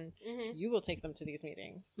this, then you will take them to these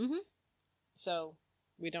meetings. Mm-hmm. So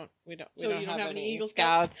we don't have any Eagle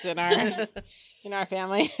Scouts in our in our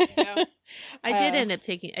family. No. I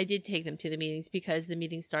did take them to the meetings because the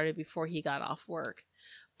meeting started before he got off work.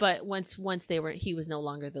 But once he was no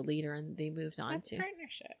longer the leader, and they moved on That's to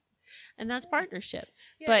partnership. And that's partnership.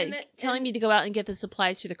 Yeah, but telling me to go out and get the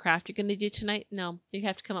supplies for the craft you're going to do tonight, no, you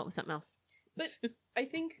have to come up with something else. But I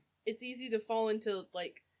think it's easy to fall into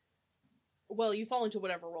you fall into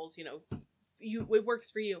whatever roles, it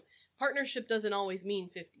works for you. Partnership doesn't always mean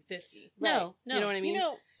 50-50. No. You know what I mean?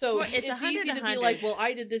 So it's easy to be like, well,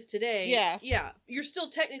 I did this today. Yeah. Yeah. You're still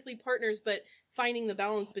technically partners, but finding the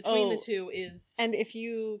balance between the two is... And if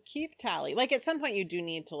you keep tally, like at some point you do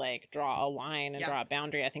need to like draw a line and draw a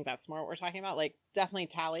boundary. I think that's more what we're talking about. Like definitely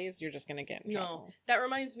tallies, you're just going to get in trouble. No. That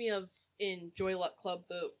reminds me of in Joy Luck Club,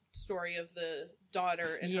 the story of the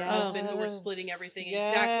daughter and her husband who were splitting everything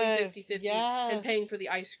exactly 50-50 and paying for the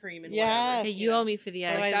ice cream and whatever. Hey, you owe me for the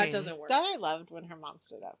ice cream. That doesn't work. That I loved when her mom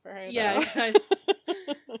stood up for her. Yeah.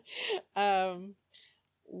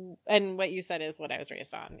 And what you said is what I was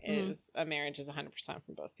raised on, is a marriage is 100%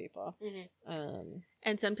 from both people. Mm-hmm.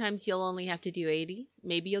 And sometimes you'll only have to do 80.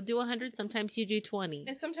 Maybe you'll do 100. Sometimes you do 20.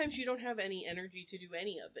 And sometimes you don't have any energy to do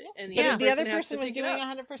any of it. And the other person was doing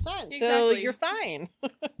 100%. Exactly. So you're fine.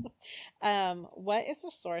 What is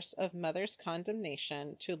the source of mother's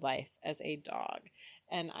condemnation to life as a dog?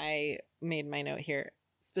 And I made my note here.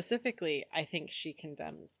 Specifically, I think she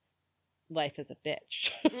condemns life as a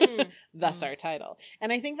bitch. That's our title.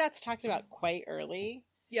 And I think that's talked about quite early.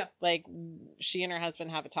 Yeah. Like she and her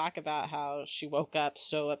husband have a talk about how she woke up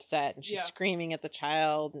so upset and she's screaming at the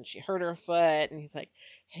child and she hurt her foot, and he's like,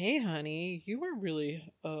 hey honey, you were really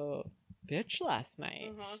a bitch last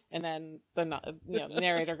night. And then the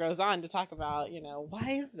narrator goes on to talk about,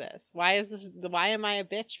 why is this? Why am I a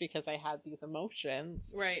bitch? Because I had these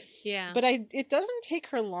emotions. Right. Yeah. But it doesn't take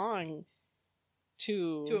her long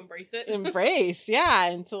to embrace it.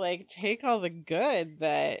 And to like take all the good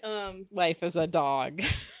that life as a dog.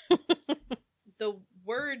 The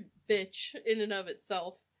word bitch in and of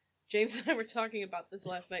itself, James and I were talking about this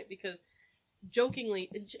last night because jokingly,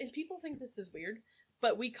 and people think this is weird,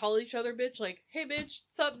 but we call each other bitch, like, hey bitch,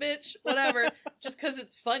 sup bitch, whatever, just because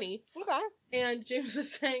it's funny. Okay. And James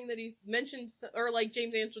was saying that he mentioned, or like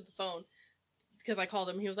James answered the phone because I called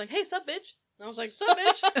him. He was like, hey, sup bitch. And I was like, sup,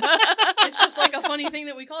 bitch? It's just like a funny thing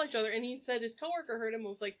that we call each other. And he said his coworker heard him and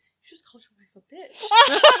was like, you just called your wife a bitch.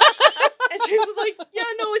 And James was like, yeah,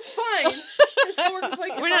 no, it's fine. His coworker was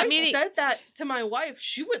like, if I said that to my wife,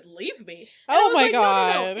 she would leave me. And oh my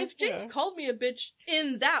God. No. If James called me a bitch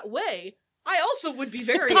in that way, I also would be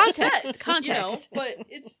very upset. Context. But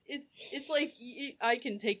it's like, I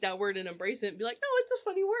can take that word and embrace it and be like, no, it's a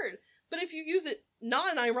funny word. But if you use it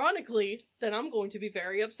non-ironically, then I'm going to be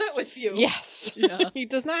very upset with you. Yes. Yeah. He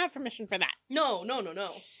does not have permission for that. No.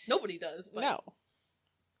 Nobody does. But...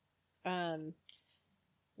 No.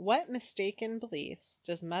 What mistaken beliefs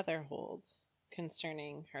does mother hold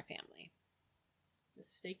concerning her family?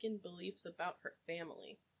 Mistaken beliefs about her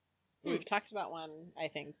family. We've talked about one, I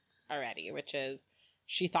think, already, which is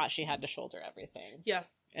she thought she had to shoulder everything. Yeah.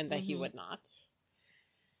 And that he would not.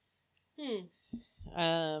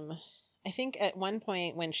 I think at one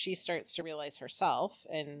point when she starts to realize herself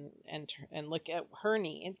and look at her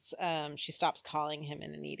needs, she stops calling him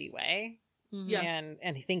in a needy way, and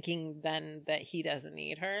thinking then that he doesn't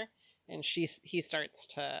need her, and he starts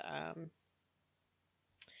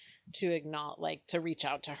to acknowledge, like, to reach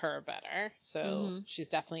out to her better. So she's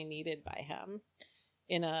definitely needed by him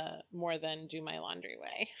in a more than do my laundry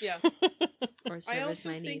way. Yeah. Or service I also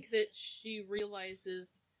my think needs. that she realizes.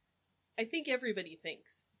 I think everybody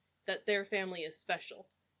thinks that their family is special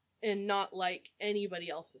and not like anybody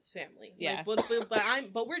else's family. Yeah.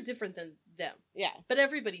 Like, but we're different than them. Yeah. But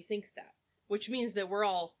everybody thinks that, which means that we're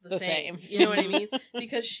all the same. You know what I mean?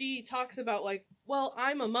 Because she talks about like, well,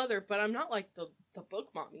 I'm a mother, but I'm not like the book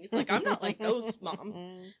mommies. Like, I'm not like those moms.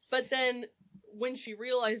 But then when she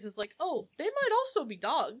realizes like, oh, they might also be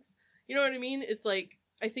dogs. You know what I mean? It's like,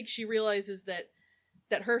 I think she realizes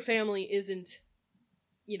that her family isn't,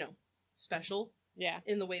 special. Yeah.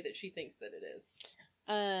 In the way that she thinks that it is.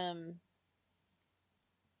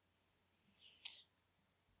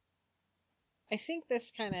 I think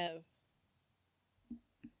this kind of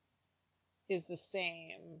is the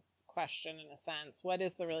same question in a sense. What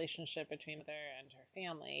is the relationship between mother and her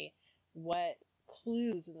family? What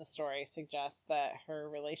clues in the story suggest that her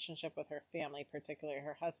relationship with her family, particularly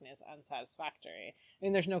her husband, is unsatisfactory? I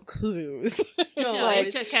mean, there's no clues. No, like,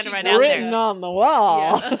 it's just kind of right told out written there. on the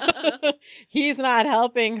wall. Yeah. He's not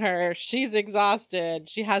helping her. She's exhausted.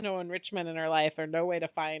 She has no enrichment in her life or no way to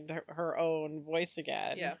find her own voice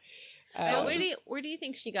again. Yeah. But where do you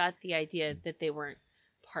think she got the idea that they weren't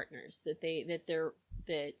partners? Because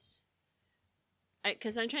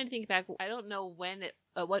I'm trying to think back. I don't know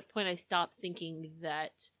at what point I stopped thinking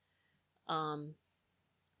that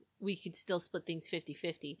we could still split things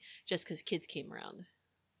 50-50 just because kids came around.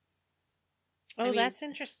 Oh, I mean, that's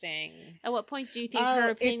interesting. At what point do you think her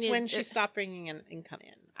opinion... It's when she stopped bringing an income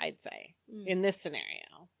in, I'd say, in this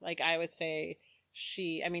scenario. Like, I would say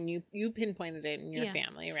I mean, you pinpointed it in your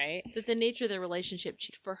family, right? That the nature of the relationship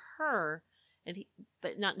for her,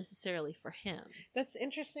 but not necessarily for him. That's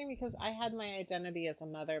interesting because I had my identity as a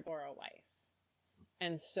mother or a wife.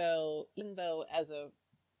 And so, even though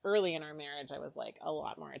early in our marriage, I was like a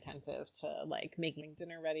lot more attentive to like making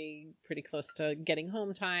dinner ready pretty close to getting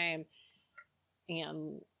home time.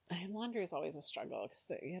 And laundry is always a struggle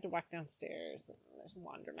because you had to walk downstairs and there's a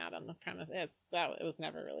laundromat on the premise. It was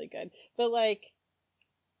never really good. But like,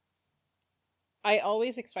 I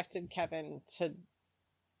always expected Kevin to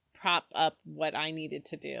prop up what I needed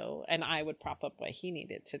to do, and I would prop up what he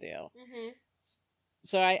needed to do. Mm-hmm.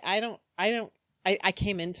 So I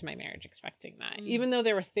came into my marriage expecting that, even though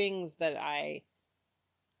there were things that I,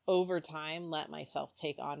 over time, let myself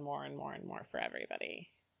take on more and more and more for everybody.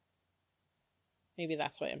 Maybe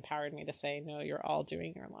that's what empowered me to say, no, you're all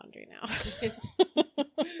doing your laundry now.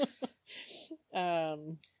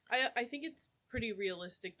 I think it's pretty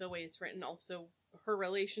realistic the way it's written. Also, her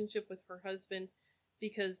relationship with her husband,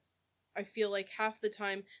 because I feel like half the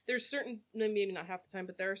time, maybe not half the time,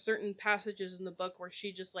 but there are certain passages in the book where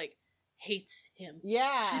she just like hates him.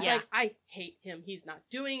 Yeah. She's like, I hate him. He's not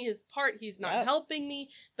doing his part. He's not helping me.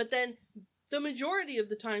 But then the majority of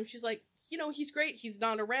the time she's like, he's great. He's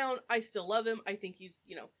not around. I still love him. I think he's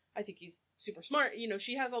super smart.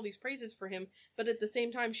 She has all these praises for him. But at the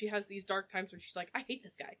same time, she has these dark times where she's like, I hate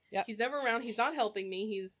this guy. Yep. He's never around. He's not helping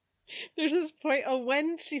me. There's this point,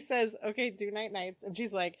 when she says, okay, do night, and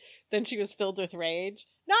she's like, then she was filled with rage.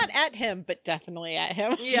 Not at him, but definitely at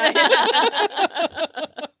him. Yeah.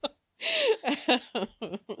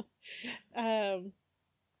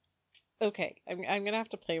 Okay, I'm going to have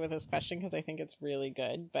to play with this question because I think it's really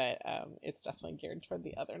good, but it's definitely geared toward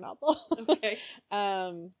the other novel. Okay.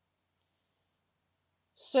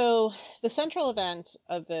 So the central event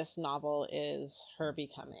of this novel is her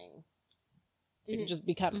becoming. Mm-hmm. Just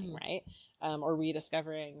becoming, right? Or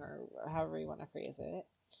rediscovering, or however you want to phrase it.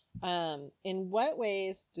 In what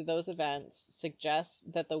ways do those events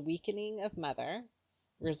suggest that the weakening of mother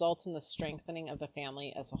results in the strengthening of the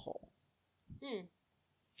family as a whole?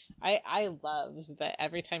 I loved that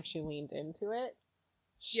every time she leaned into it,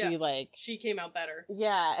 she came out better.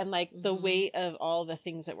 Yeah, and like the weight of all the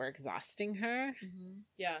things that were exhausting her,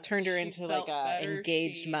 turned her into like a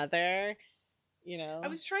engaged mother. I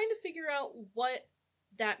was trying to figure out what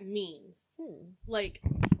that means. Like,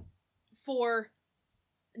 for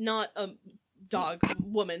not a dog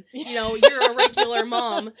woman, you're a regular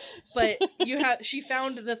mom, but she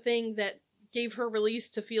found the thing that gave her release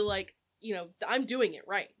to feel like, I'm doing it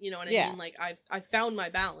right. You know what I mean? Like, I found my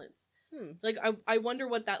balance. Like, I wonder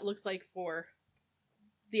what that looks like for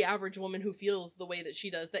the average woman who feels the way that she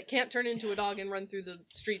does, that can't turn into a dog and run through the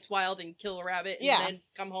streets wild and kill a rabbit and then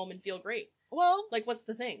come home and feel great. Well, like, what's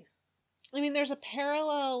the thing? I mean, there's a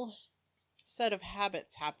parallel set of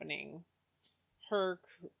habits happening. Her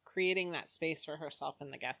creating that space for herself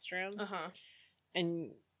in the guest room.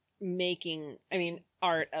 And making,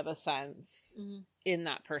 art of a sense in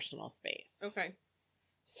that personal space. Okay.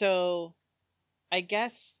 So, I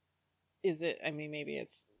guess, maybe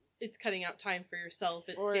it's cutting out time for yourself.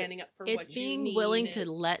 It's standing up for what you need. It's being willing to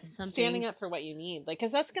let something... Standing up for what you need. Like,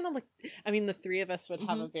 because that's going to look... the three of us would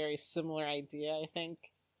have a very similar idea, I think,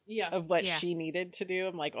 of what she needed to do.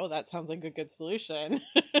 I'm like, oh, that sounds like a good solution.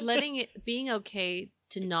 Being okay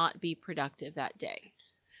to not be productive that day.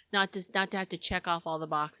 Not to have to check off all the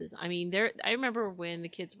boxes. I remember when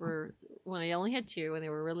I only had two, when they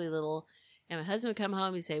were really little, and my husband would come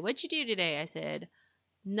home and say, "What'd you do today?" I said,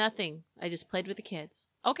 "Nothing. I just played with the kids."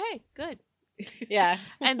 Okay, good. Yeah.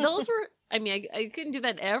 And those were, I couldn't do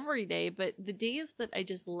that every day, but the days that I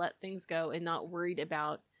just let things go and not worried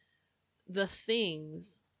about the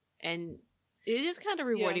things, and it is kind of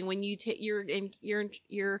rewarding when you take you're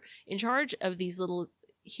in charge of these little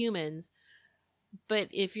humans, but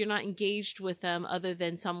if you're not engaged with them other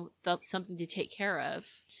than something to take care of.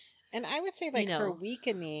 And I would say, like, her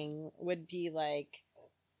weakening would be like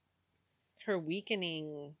her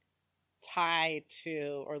weakening tie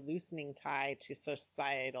to, or loosening tie to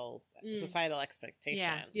societal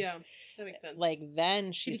expectations. Yeah, that makes sense. Like,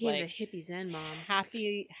 then She she's became like the hippie zen mom,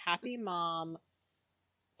 happy mom,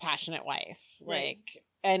 passionate wife, Right.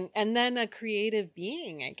 like, and then a creative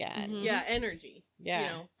being again. Mhm. Yeah, energy. Yeah. You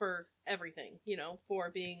know, for everything. You know,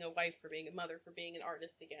 for being a wife, for being a mother, for being an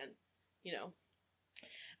artist again. You know.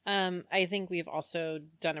 I think we've also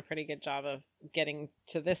done a pretty good job of getting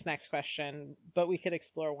to this next question, but we could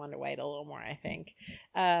explore Wanda White a little more, I think.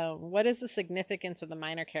 What is the significance of the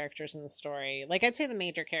minor characters in the story? Like, I'd say the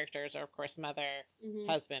major characters are, of course, mother,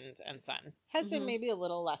 husband, and son. Husband maybe a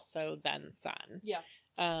little less so than son. Yeah.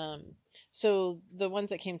 So the ones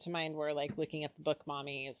that came to mind were, like, looking at the book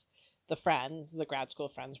mommies, the friends, the grad school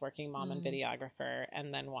friends, working mom and videographer,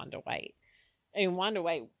 and then Wanda White. I mean, Wanda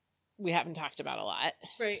White, we haven't talked about a lot.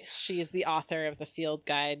 Right. She's the author of the Field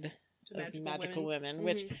Guide to Magical Women,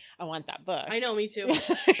 which I want that book. I know, me too.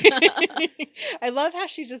 I love how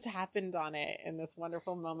she just happened on it in this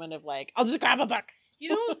wonderful moment of, like, I'll just grab a book. You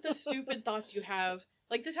know the stupid thoughts you have?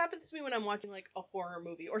 Like, this happens to me when I'm watching, like, a horror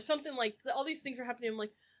movie or something. Like, all these things are happening. I'm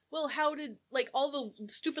like, well, how did, like, all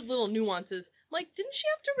the stupid little nuances. I'm like, didn't she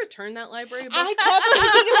have to return that library book? I kept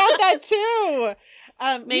thinking about that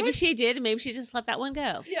too. Maybe she did. Maybe she just let that one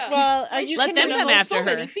go. Yeah. Well, you let them come after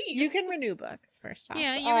her. You can renew books first off.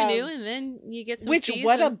 Yeah, you renew, and then you get some. Which, fees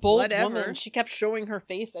what a and bold whatever. woman! She kept showing her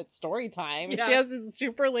face at story time. Yeah. She has this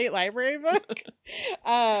super late library book.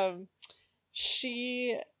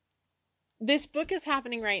 This book is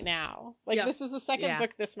happening right now. Like, this is the second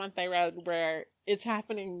book this month I read where it's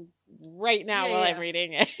happening right now while I'm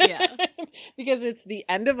reading it. Yeah. Because it's the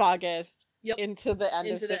end of August into the end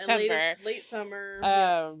of September. Late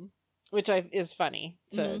summer. Which is funny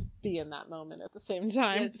to be in that moment at the same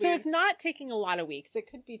time. Yeah, so weird. it's not taking a lot of weeks. It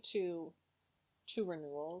could be two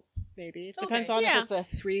renewals, maybe. It depends Okay. on if it's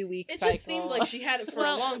a 3-week cycle. It just seemed like she had it for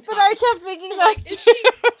a long time. But I kept thinking that like, too.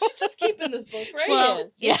 She's just keeping this book, right? Well,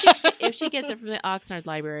 Yeah. if she gets it from the Oxnard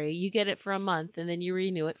Library, you get it for a month, and then you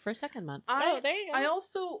renew it for a second month. There you go. I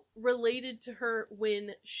also related to her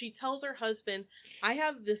when she tells her husband, I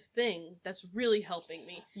have this thing that's really helping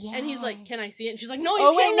me. Yeah. And he's like, can I see it? And she's like, no,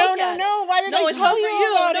 you can't look at it. No. Why did I it's tell not for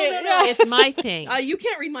you about No, it? no. Yeah. It's my thing. You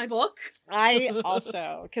can't read my book. I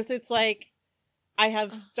also, because it's like, I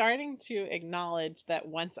have starting to acknowledge that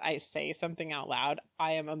once I say something out loud,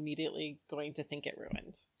 I am immediately going to think it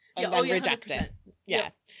ruined and then reject 100%. it. Yeah.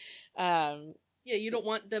 Yeah, you don't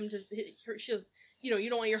want them to. You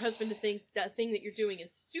don't want your husband to think that thing that you're doing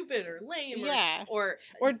is stupid or lame,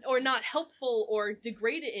 or not helpful or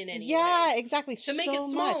degrade it in any way. Yeah, exactly. To make it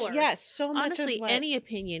smaller. Yeah, so much. Honestly, any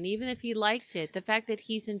opinion, even if he liked it, the fact that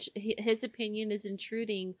his opinion is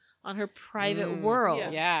intruding on her private world.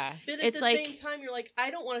 Yeah. But at the same time, you're like,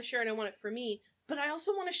 I don't want to share it. I want it for me. But I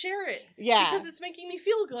also want to share it. Yeah. Because it's making me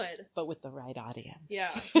feel good. But with the right audience.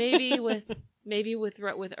 Yeah. Maybe with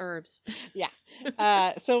herbs.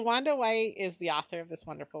 Yeah. So Wanda White is the author of this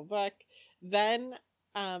wonderful book. Then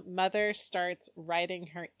Mother starts writing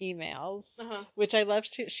her emails, which I love.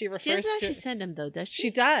 She refers to. She doesn't actually send them though, does she? She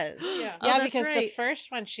does. Yeah. Yeah, because the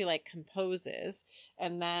first one she like composes,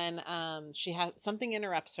 and then she has something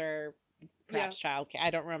interrupts her. Perhaps childcare. I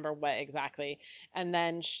don't remember what exactly. And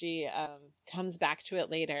then she comes back to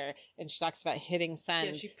it later, and she talks about hitting send.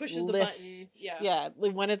 Yeah, she pushes the button. Yeah,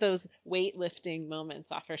 one of those weightlifting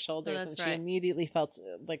moments off her shoulders, and she immediately felt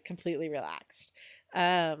like completely relaxed.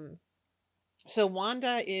 So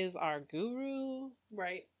Wanda is our guru,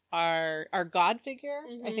 right? Our God figure.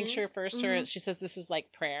 I think she refers to her. She says this is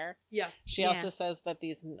like prayer. Yeah. She also says that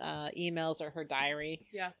these emails are her diary.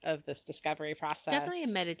 Of this discovery process. Definitely a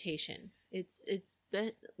meditation. It's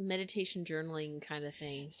meditation journaling kind of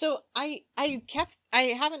thing. So I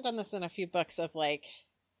haven't done this in a few books of like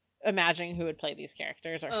imagining who would play these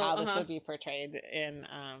characters or how this would be portrayed in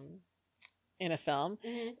a film.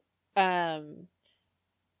 And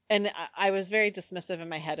I was very dismissive in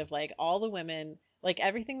my head of like all the women, like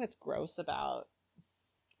everything that's gross about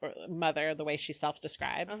Mother, the way she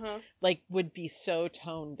self-describes, like would be so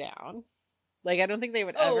toned down. Like I don't think they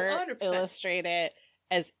would ever 100%. illustrate it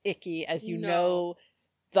as icky as the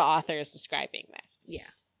author is describing this. Yeah.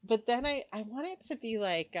 But then I want it to be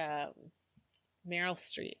like Meryl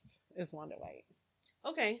Streep is Wanda White.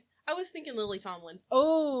 Okay. I was thinking Lily Tomlin.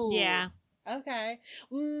 Oh. Yeah. Okay.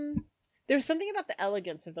 There was something about the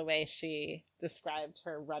elegance of the way she described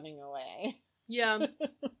her running away. Yeah.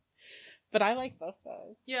 But I like both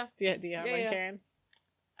those. Yeah. Do you have one, Karin?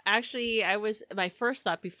 Actually, my first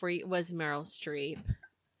thought was Meryl Streep.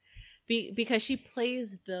 Because she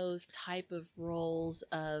plays those type of roles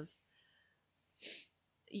of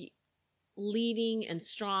leading and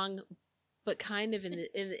strong, but kind of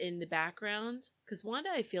in the background. Because Wanda,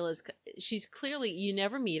 I feel, she's clearly, you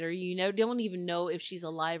never meet her, don't even know if she's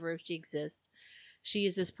alive or if she exists. She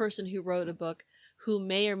is this person who wrote a book, who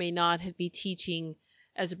may or may not be teaching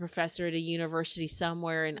as a professor at a university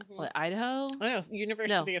somewhere in Idaho. Oh no,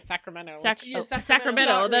 University of Sacramento.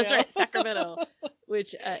 Sacramento. That's right, Sacramento.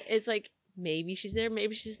 Which it's like, maybe she's there,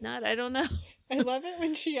 maybe she's not. I don't know. I love it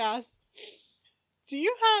when she asks, "Do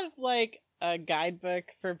you have like a guidebook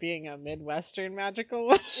for being a Midwestern magical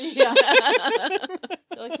woman?" Yeah.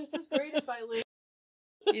 Like, this is great if I live,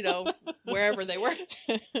 wherever they were.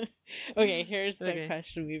 Okay, here's the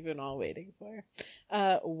question we've been all waiting for.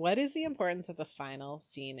 What is the importance of the final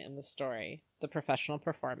scene in the story, the professional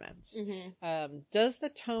performance? Mm-hmm. Does the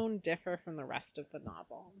tone differ from the rest of the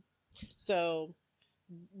novel? So,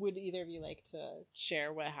 would either of you like to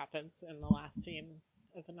share what happens in the last scene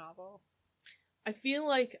of the novel? I feel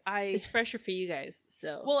like it's fresher for you guys.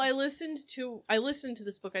 So, well, I listened to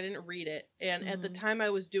this book. I didn't read it, and at the time I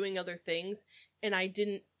was doing other things, and I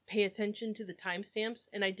didn't pay attention to the timestamps,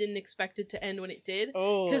 and I didn't expect it to end when it did.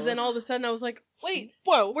 Because then all of a sudden I was like, "Wait,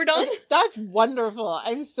 whoa, we're done." That's wonderful.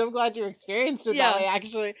 I'm so glad you experienced it that way.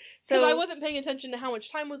 Actually, because I wasn't paying attention to how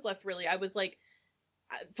much time was left. Really, I was like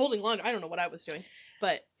folding laundry. I don't know what I was doing.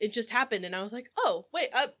 But it just happened, and I was like, "Oh, wait,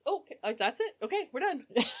 okay, that's it. Okay, we're done."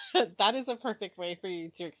 That is a perfect way for you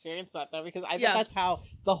to experience that, though, because I bet that's how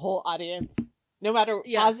the whole audience, no matter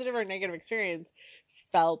positive or negative experience,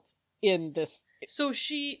 felt in this. So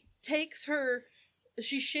she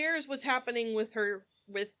shares what's happening with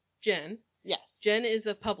Jen. Yes. Jen is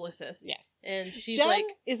a publicist. Yes. And she's Jen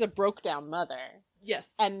is a broke down mother.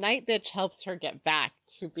 Yes. And Nightbitch helps her get back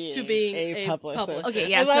to being a publicist. Okay,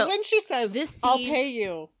 yeah. I love when she says, I'll pay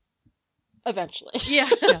you eventually. Yeah.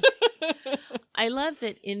 I love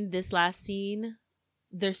that in this last scene,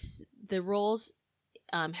 the roles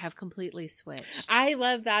have completely switched. I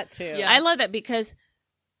love that too. Yeah. I love that because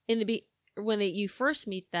when you first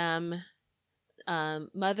meet them,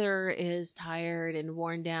 Mother is tired and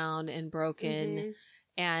worn down and broken. Mm-hmm.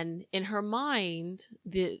 And in her mind,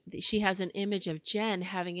 she has an image of Jen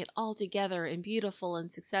having it all together and beautiful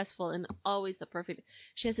and successful and always the perfect.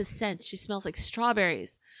 She has a scent. She smells like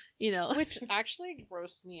strawberries, Which actually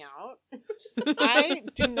grossed me out. I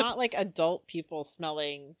do not like adult people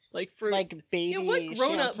smelling like fruit. Like baby what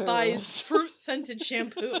grown-up buys fruit-scented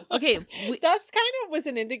shampoo? Okay. That's kind of was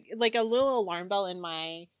like a little alarm bell in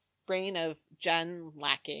my brain of Jen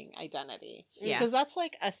lacking identity. Yeah. Because that's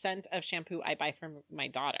like a scent of shampoo I buy for my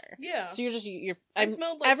daughter. Yeah. So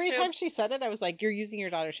every time she said it, I was like, you're using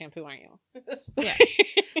your daughter's shampoo, aren't you? Yeah.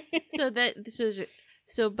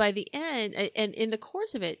 So by the end, and in the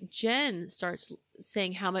course of it, Jen starts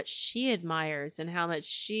saying how much she admires and how much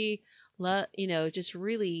she just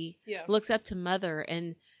really looks up to Mother,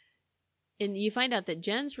 and you find out that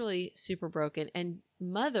Jen's really super broken, and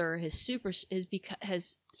Mother has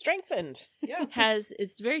strengthened. Yeah.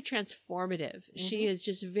 It's very transformative. Mm-hmm. She is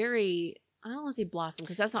just very, I don't want to say blossom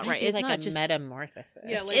because that's not right. It's like not a just metamorphosis.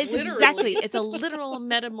 Yeah, like it's literally. exactly. It's a literal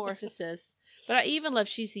metamorphosis. But I even love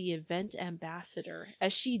she's the event ambassador,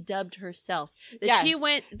 as she dubbed herself. She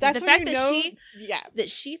went. That's the fact that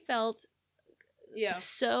she felt. Yeah.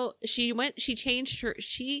 So she changed her.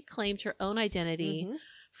 She claimed her own identity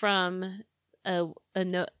from a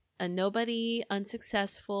nobody,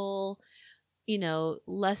 unsuccessful,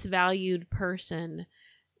 less valued person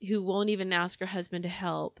who won't even ask her husband to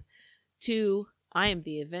help, to I am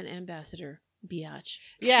the event ambassador, biatch.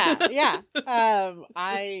 Yeah.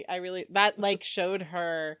 I really, that like showed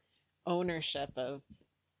her ownership of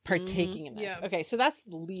partaking in this. Yeah. Okay, so that's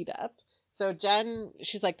the lead up. So Jen,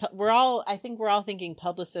 she's like, I think we're all thinking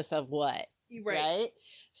publicist of what? Right?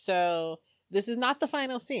 So this is not the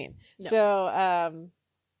final scene. No. So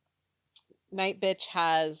Nightbitch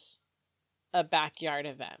has a backyard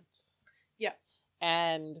event. Yeah.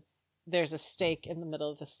 And there's a stake in the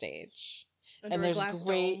middle of the stage. Under a glass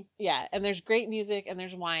dome. And there's great music, and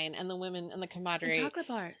there's wine, and the women and the camaraderie, and chocolate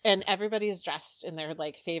bars, and everybody's dressed in their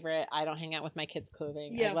like favorite I don't hang out with my kids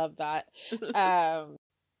clothing. I love that.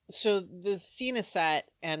 So the scene is set,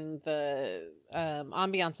 and the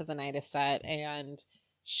ambiance of the night is set, and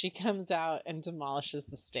she comes out and demolishes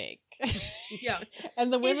the stake. Yeah.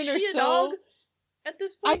 And the women is she are a dog? at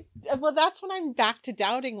this point. Well, that's when I'm back to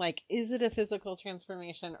doubting, like, is it a physical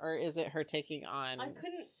transformation or is it her taking on? I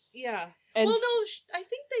couldn't. Yeah. And well, no, I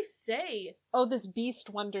think they say. Oh, this beast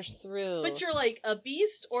wanders through. But you're like a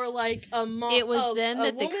beast or like a mom. It was then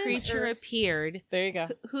that the woman, creature appeared. There you go.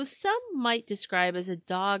 Who some might describe as a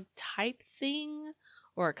dog type thing,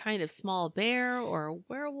 or a kind of small bear, or a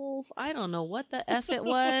werewolf. I don't know what the F it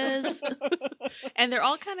was. And they're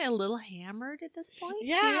all kind of a little hammered at this point,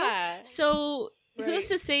 yeah. too. So Right. who's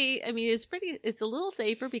to say? I mean, it's a little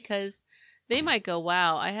safer because they might go,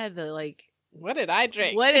 wow, I had the, like, what did I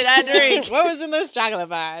drink? What did I drink? What was in those chocolate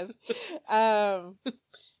bars?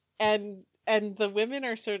 And the women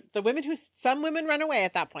are some women run away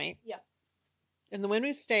at that point. Yeah. And the women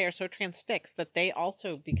who stay are so transfixed that they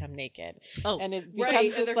also become naked. Oh, and it becomes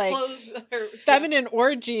right. this and like clothes are, feminine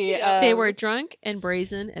orgy. Yeah. they were drunk and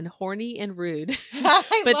brazen and horny and rude, but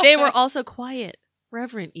but they were also quiet,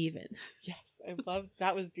 reverent even. Yes, I love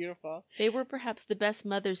that. Was beautiful. They were perhaps the best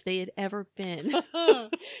mothers they had ever been.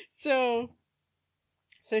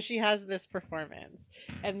 So she has this performance,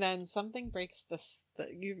 and then something breaks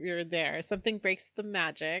you're there. Something breaks the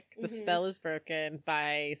magic. The spell is broken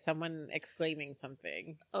by someone exclaiming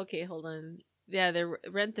something. Okay, hold on. Yeah, they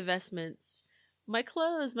rent the vestments. My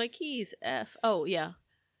clothes, my keys, F. Oh, yeah.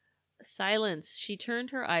 Silence. She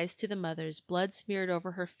turned her eyes to the mother's, blood smeared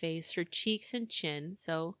over her face, her cheeks and chin.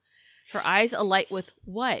 So, her eyes alight with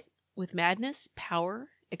what? With madness, power,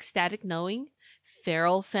 ecstatic knowing,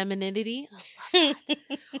 feral femininity. I love that.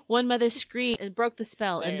 One mother screamed and broke the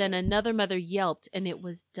spell, and then another mother yelped, and it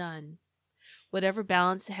was done. Whatever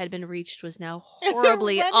balance had been reached was now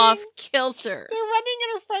horribly off kilter. They're running in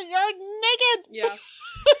her front yard naked. Yeah.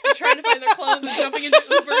 They're trying to find their clothes and jumping into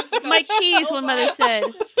Ubers. My keys, one mother said.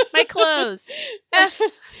 My clothes. F.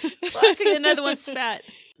 Fuck, another one spat.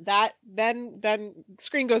 That then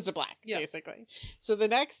screen goes to black, yeah. basically. So the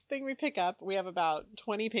next thing we pick up, we have about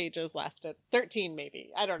 20 pages left, at 13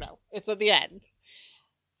 maybe. I don't know. It's at the end.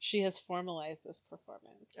 She has formalized this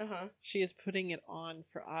performance. Uh-huh. She is putting it on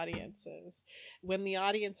for audiences. When the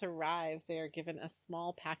audience arrive, they are given a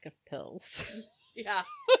small pack of pills. Yeah.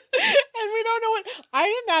 And we don't know what.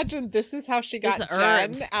 I imagine this is how she got Jen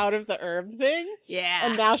herbs. out of the herb thing. Yeah.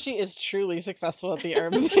 And now she is truly successful at the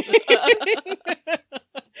herb thing.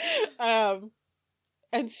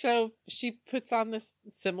 And so she puts on this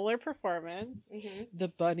similar performance. Mm-hmm. The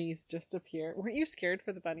bunnies just appear. Weren't you scared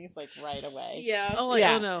for the bunnies, like, right away? Yeah. Oh, like,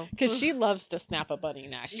 yeah. Oh no. Because she loves to snap a bunny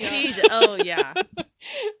neck. Oh, yeah.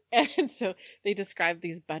 And so they describe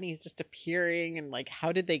these bunnies just appearing and, like,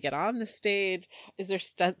 how did they get on the stage? Is there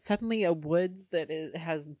suddenly a woods that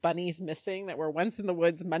has bunnies missing that were once in the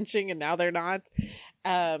woods munching and now they're not?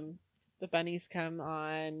 The bunnies come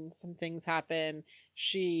on. Some things happen.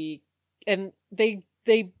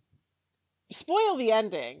 They spoil the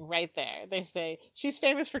ending right there. They say she's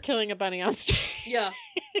famous for killing a bunny on stage. Yeah.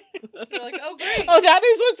 They're like, oh great. Oh, that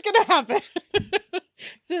is what's gonna happen.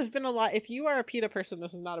 So there's been a lot. If you are a PETA person,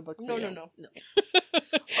 this is not a book for you. No.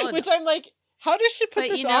 Oh, Which no. I'm like, how does she put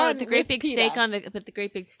this on? The great with big PETA?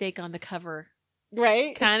 steak on the cover,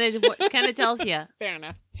 right? kind of tells you. Fair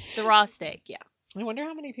enough. The raw steak, yeah. I wonder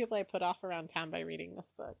how many people I put off around town by reading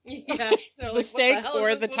this book. Yeah. The steak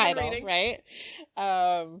or the title, right?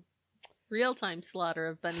 Real-time slaughter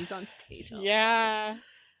of bunnies on stage. Oh, yeah.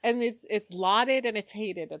 And it's lauded and it's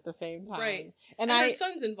hated at the same time. Right. And her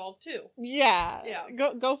son's involved too. Yeah.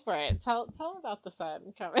 Yeah. Go for it. Tell about the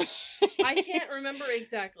son coming. I can't remember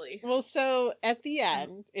exactly. Well, so at the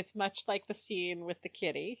end, it's much like the scene with the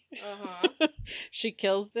kitty. Uh-huh. She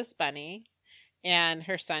kills this bunny, and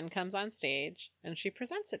her son comes on stage, and she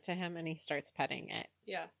presents it to him, and he starts petting it.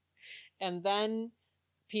 Yeah. And then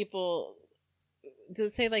people,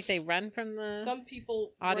 does it say like they run from the Some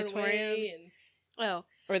people auditorium? run away and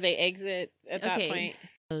Or they exit at that point?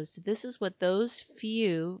 This is what those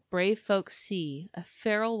few brave folks see, a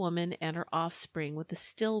feral woman and her offspring with the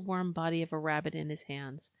still warm body of a rabbit in his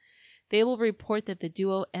hands. They will report that the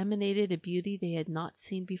duo emanated a beauty they had not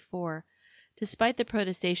seen before, despite the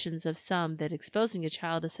protestations of some that exposing a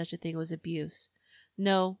child to such a thing was abuse.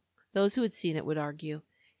 No, those who had seen it would argue.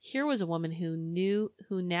 Here was a woman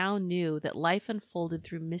who now knew that life unfolded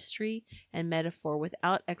through mystery and metaphor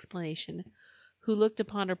without explanation, who looked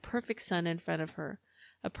upon her perfect son in front of her,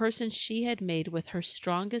 a person she had made with her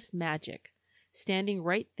strongest magic, standing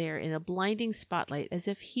right there in a blinding spotlight as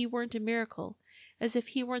if he weren't a miracle, as if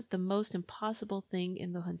he weren't the most impossible thing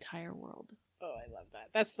in the entire world. Oh, I love that.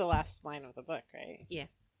 That's the last line of the book, right? Yeah.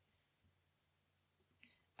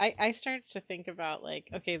 I started to think about, like,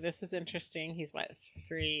 okay, this is interesting. He's what,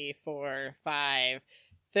 3, 4, 5,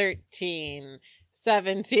 13.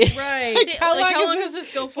 17. Right. Like, how long does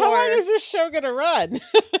this go for? How long is this show gonna run?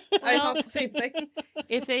 I thought the same thing.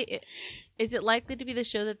 Is it likely to be the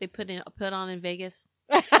show that they put on in Vegas?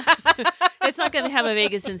 It's not going to have a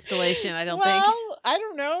Vegas installation, I don't think. Well, I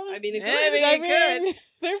don't know. I mean, it could.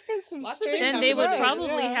 There've been some Lots of strange. things Then they would happening.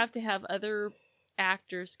 probably Yeah. have to have other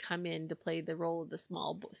actors come in to play the role of the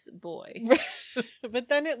small boy. But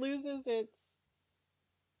then it loses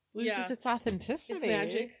Yeah. its authenticity. It's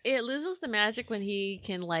magic. It loses the magic when he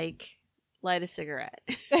can like light a cigarette.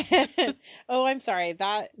 Oh, I'm sorry.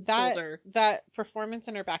 That Older. performance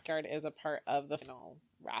in her backyard is a part of the final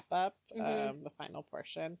wrap up, Mhm. the final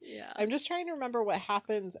portion. Yeah. I'm just trying to remember what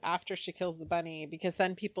happens after she kills the bunny, because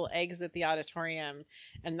then people exit the auditorium,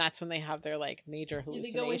 and that's when they have their like major They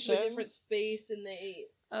hallucinations. go into a different space and they.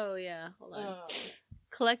 Oh yeah. Hold on.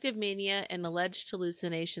 Collective mania and alleged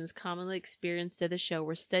hallucinations commonly experienced at the show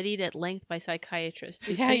were studied at length by psychiatrists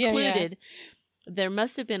who concluded there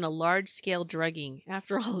must have been a large-scale drugging.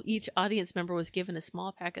 After all, each audience member was given a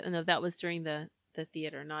small packet. No, that was during the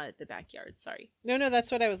theater, not at the backyard. Sorry. No,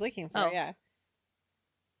 that's what I was looking for. Oh. Yeah.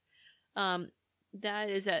 That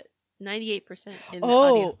is at 98% in the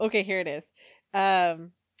audio. Okay, here it is.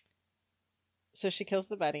 So she kills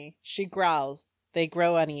the bunny. She growls. They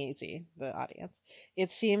grow uneasy, the audience.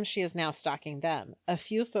 It seems she is now stalking them. A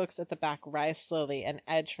few folks at the back rise slowly and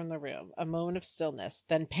edge from the room. A moment of stillness.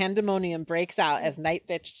 Then pandemonium breaks out as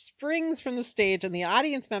Nightbitch springs from the stage and the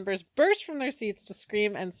audience members burst from their seats to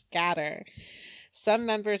scream and scatter. Some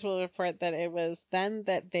members will report that it was then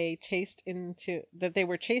that they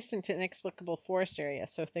were chased into inexplicable forest area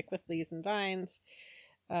so thick with leaves and vines.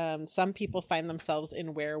 Some people find themselves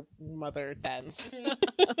in were-mother dens.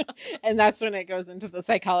 And that's when it goes into the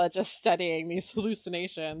psychologist studying these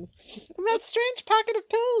hallucinations. And that strange packet of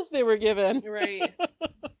pills they were given. Right.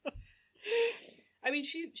 I mean,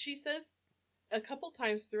 she says a couple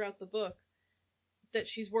times throughout the book that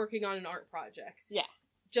she's working on an art project. Yeah.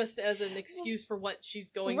 Just as an excuse for what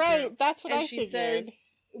she's going Right, through. that's what and I she figured. says,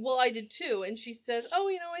 well, I did too. And she says, oh,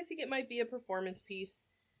 I think it might be a performance piece.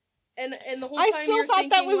 And the whole time I still you're thought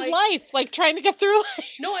that thinking, was life, like trying to get through life.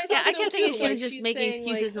 No, I thought Yeah, I so kept thinking too. she was Like, just she's making saying,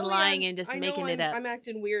 excuses and oh, lying yeah, and just I know making it up. I'm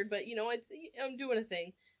acting weird, but I'm doing a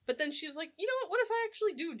thing. But then she's like, you know what? What if I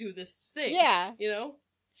actually do this thing? Yeah.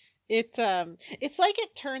 It's It's like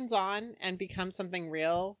it turns on and becomes something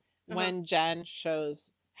real when Jen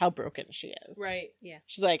shows how broken she is. right. Yeah.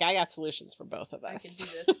 She's like, I got solutions for both of us. I can do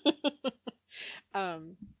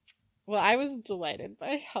this. Well, I was delighted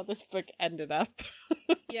by how this book ended up.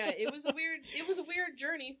 Yeah, it was a weird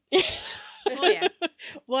journey. Oh yeah.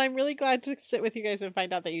 Well, I'm really glad to sit with you guys and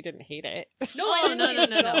find out that you didn't hate it. No, I didn't hate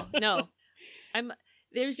it at all. No.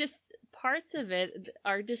 There's just parts of it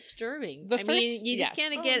are disturbing. The I mean, first- you just yes.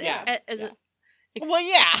 can't Oh, get yeah. as a. Well,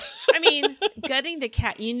 yeah. I mean, gutting the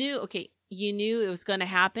cat. You knew it was going to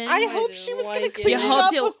happen. I I hope didn't she was going like to it. clean You it hoped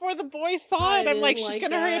up it- before the boy saw I it. I'm like, didn't she's like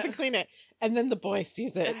going to hurry up that. and clean it. And then the boy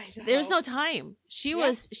sees it. There's no time. She Yeah.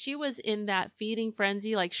 was in that feeding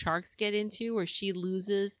frenzy like sharks get into, where she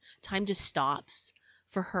loses time, just stops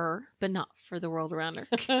for her, but not for the world around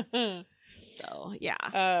her. So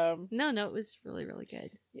yeah. No, it was really, really good.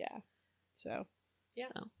 Yeah. So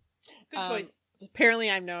Good choice. apparently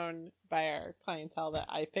I'm known by our clientele that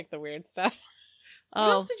I pick the weird stuff. What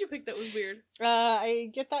Oh, else did you pick that was weird? I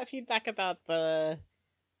get that feedback about the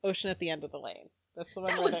ocean at the end of the lane. That's the one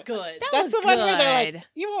That where was they're- good. That's was the one where they're good. like,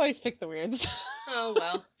 you always pick the weirds. Oh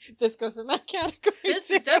well. This goes in that category. This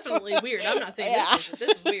too. is definitely weird. I'm not saying Yeah.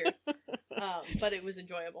 this is weird. But it was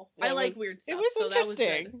enjoyable. I like weird stuff, It was so that was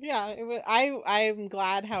interesting. good. Yeah, it was. I'm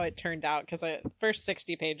glad how it turned out, because the first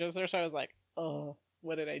 60 pages or so, I was like, oh,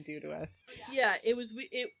 what did I do to us? Yeah, it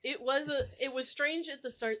was strange at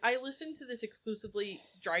the start. I listened to this exclusively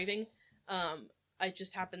driving. I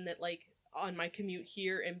just happened that like on my commute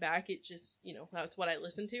here and back, it just that's what I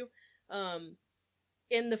listened to.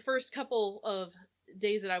 In the first couple of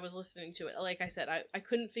days that I was listening to it, like I said, I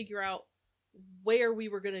couldn't figure out where we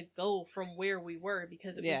were gonna go from where we were,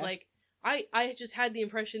 because it was like I just had the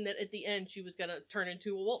impression that at the end she was gonna turn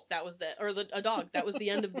into a wolf. That was a dog. That was the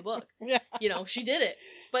end of the book. Yeah. She did it,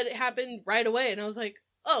 but it happened right away, and I was like,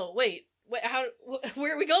 oh wait, how?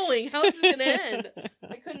 Where are we going? How is this gonna end?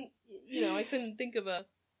 I couldn't think of a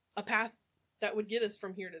path that would get us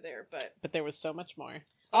from here to there, But there was so much more.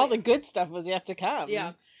 All the good stuff was yet to come.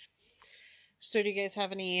 Yeah. So do you guys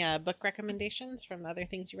have any book recommendations from other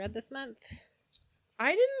things you read this month?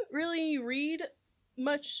 I didn't really read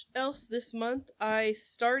much else this month. I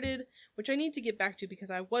started, which I need to get back to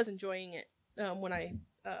because I was enjoying it when I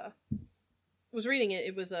was reading it.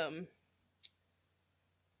 It was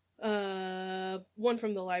One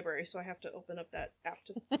from the library, so I have to open up that app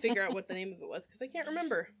to figure out what the name of it was, because I can't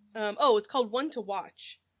remember. Oh, it's called One to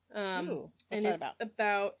Watch. Ooh, and what's that it's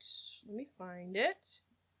about, let me find it.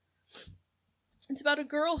 It's about a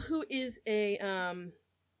girl who is a,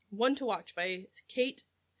 One to Watch by Kate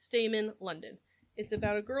Stamen London. It's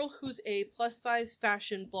about a girl who's a plus-size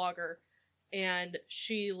fashion blogger, and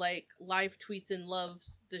she, like, live tweets and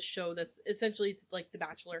loves this show that's essentially, it's like The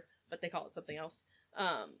Bachelor, but they call it something else.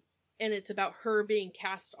 And it's about her being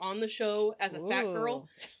cast on the show as a fat girl,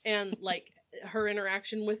 and, like, her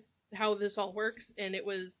interaction with how this all works, and it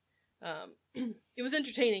was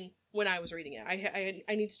entertaining when I was reading it.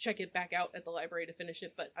 I need to check it back out at the library to finish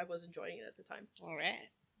it, but I was enjoying it at the time. All right.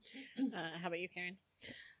 How about you, Karin?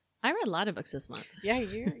 I read a lot of books this month. Yeah,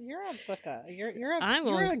 you're a book. You're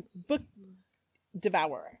a book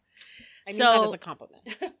devourer. I mean that as a compliment.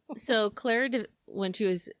 So Claire, when she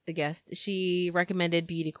was a guest, she recommended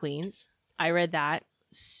Beauty Queens. I read that.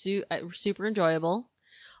 Super enjoyable.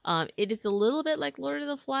 It is a little bit like Lord of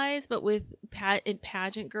the Flies, but with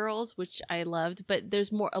pageant girls, which I loved. But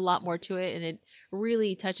there's a lot more to it, and it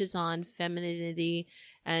really touches on femininity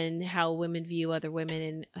and how women view other women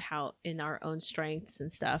and how in our own strengths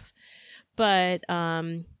and stuff. But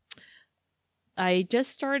I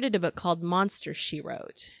just started a book called Monster She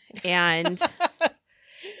Wrote, and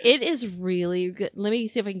it is really good. Let me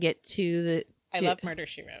see if I can get to the. I love Murder,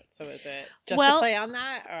 She Wrote. So is it just a play on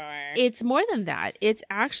that, or it's more than that? It's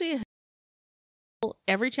actually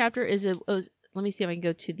every chapter is a. Let me see if I can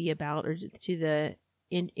go to the about or to the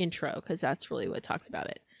intro, because that's really what talks about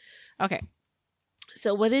it. Okay,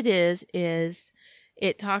 so what it is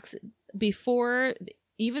it talks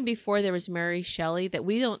even before there was Mary Shelley, that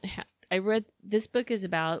we don't have. I read this book is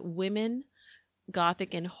about women,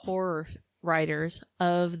 Gothic and horror writers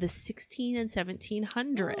of the 16 and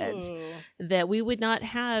 1700s. Ooh. That we would not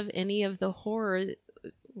have any of the horror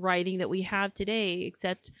writing that we have today,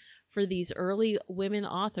 except for these early women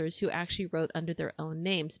authors who actually wrote under their own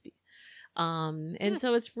names. And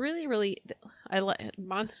so it's really, really, I like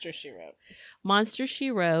Monster She Wrote. Monster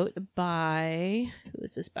She Wrote by, who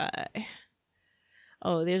is this by?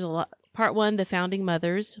 Oh, there's a lot. Part 1, The Founding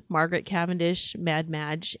Mothers, Margaret Cavendish, Mad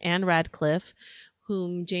Madge, Anne Radcliffe,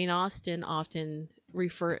 whom Jane Austen often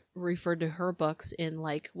referred to her books in,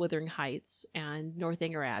 like, Wuthering Heights and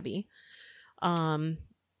Northanger Abbey.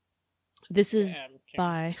 This is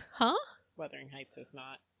by, Wuthering Heights is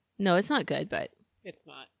not. No, it's not good, but. It's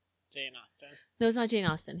not Jane Austen. No, it's not Jane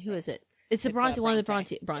Austen. Who is it? It's the Bronte, one of the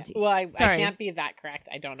Bronte. Yeah. Well, I can't be that correct.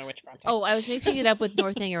 I don't know which Bronte. Oh, I was mixing it up with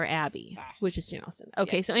Northanger Abbey, which is Jane Austen.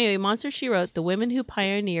 Okay, yeah. So anyway, Monster She Wrote, The Women Who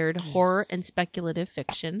Pioneered Horror and Speculative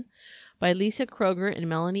Fiction by Lisa Kroger and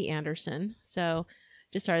Melanie Anderson. So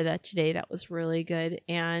just started that today. That was really good.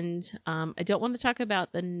 And I don't want to talk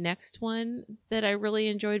about the next one that I really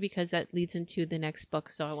enjoyed, because that leads into the next book.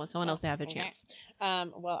 So I want someone else to have a chance.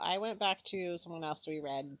 Well, I went back to someone else we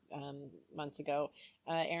read months ago.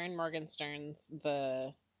 Erin Morgenstern's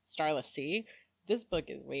The Starless Sea. This book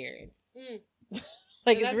is weird.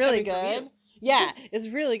 It's really good. Yeah, it's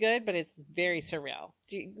really good, but it's very surreal.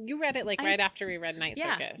 You read it right after we read Night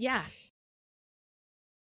Circus. Yeah.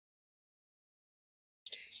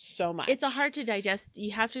 So much. It's hard to digest.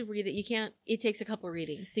 You have to read it. You can't. It takes a couple of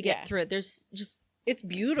readings to get through it. It's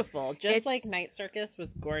beautiful. Like Night Circus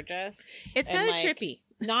was gorgeous. It's kind of trippy.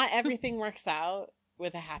 Not everything works out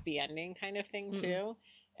with a happy ending kind of thing too.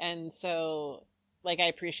 And so I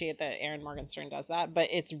appreciate that Erin Morgenstern does that, but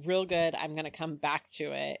it's real good. I'm going to come back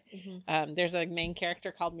to it. There's a main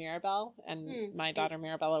character called Mirabelle, and my daughter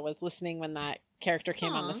Mirabella was listening when that character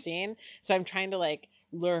came on the scene. So I'm trying to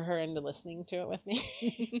lure her into listening to it with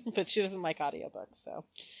me, but she doesn't like audiobooks. So,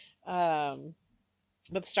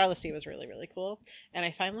 but Starless Sea was really, really cool. And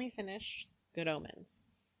I finally finished Good Omens.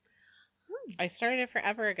 I started it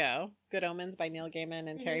forever ago. Good Omens by Neil Gaiman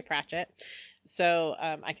and Terry Pratchett. So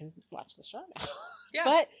I can watch the show now. Yeah.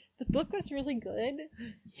 But the book was really good.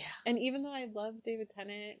 Yeah. And even though I love David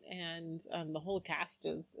Tennant and the whole cast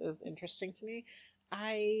is interesting to me,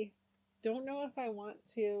 I don't know if I want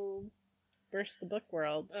to burst the book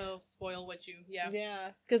world. Oh, spoil what you... Yeah. Yeah.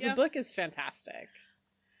 Because the book is fantastic.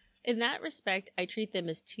 In that respect, I treat them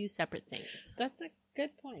as two separate things. That's a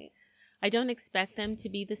good point. I don't expect them to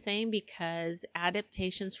be the same, because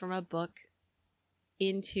adaptations from a book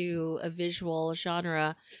into a visual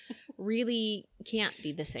genre really can't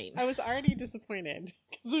be the same. I was already disappointed,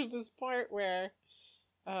 because there's this part where,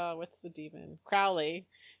 what's the demon? Crowley,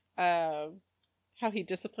 how he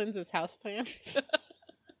disciplines his houseplants.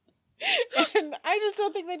 And I just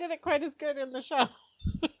don't think they did it quite as good in the show.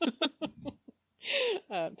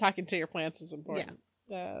 Talking to your plants is important.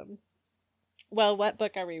 Well, what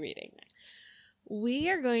book are we reading next? We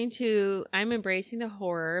are I'm embracing the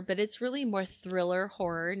horror, but it's really more thriller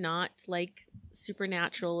horror, not like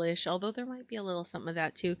supernatural-ish, although there might be a little something of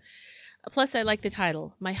that too. Plus, I like the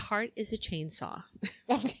title, My Heart is a Chainsaw.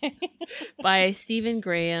 Okay. By Stephen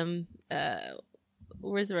Graham.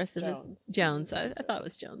 Where's the rest of Jones. his? Jones. I thought it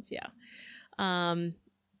was Jones, yeah. And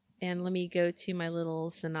let me go to my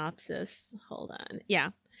little synopsis. Hold on. Yeah.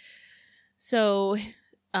 So,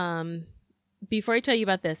 before I tell you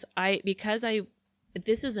about this,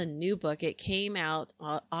 this is a new book. It came out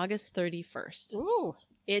August 31st. Ooh.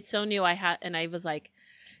 It's so new. I was like,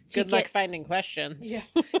 good luck finding questions. Yeah.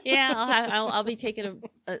 Yeah, I'll be taking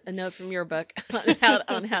a note from your book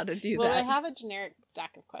on how to do well, that. I have a generic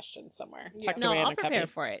stack of questions somewhere. Yeah. Tucked away in I'll a prepare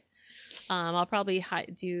cubby. for it. I'll probably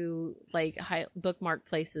do bookmark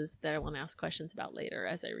places that I want to ask questions about later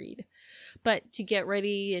as I read. But to get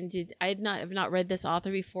ready, I have not read this author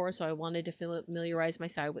before, so I wanted to familiarize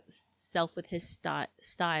myself with his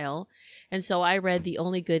style, and so I read The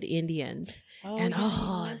Only Good Indians, and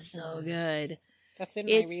it's so good. That's in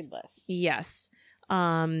my read list. Yes,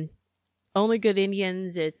 Only Good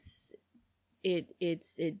Indians.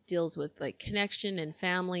 It deals with like connection and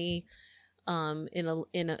family.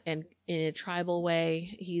 In a tribal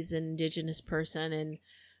way. He's an indigenous person, and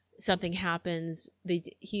something happens.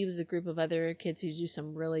 He was a group of other kids who do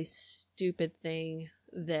some really stupid thing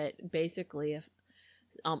that basically, if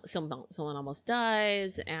someone almost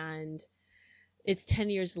dies, and it's 10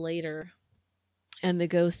 years later, and the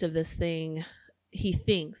ghost of this thing he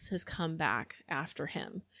thinks has come back after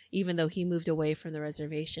him, even though he moved away from the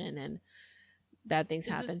reservation and bad things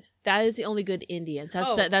happen. That is The Only Good Indians.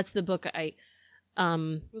 That's the book I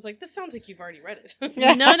was like, this sounds like you've already read it.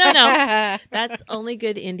 No. That's Only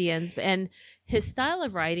Good Indians. And his style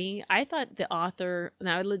of writing, I thought the author, and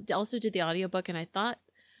I also did the audiobook, and I thought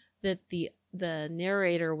that the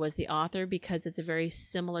narrator was the author because it's a very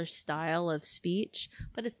similar style of speech,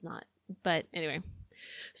 but it's not. But anyway,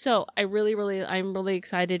 so I'm really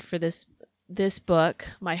excited for this book.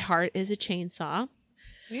 My Heart is a Chainsaw.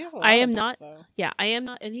 I am not,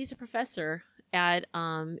 and he's a professor at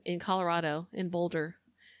in Colorado, in Boulder,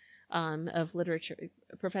 of literature,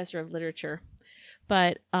 professor of literature.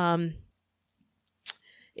 But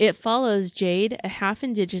it follows Jade, a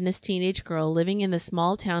half-indigenous teenage girl living in the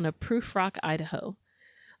small town of Proof Rock, Idaho.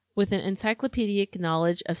 With an encyclopedic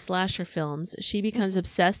knowledge of slasher films, she becomes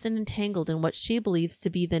obsessed and entangled in what she believes to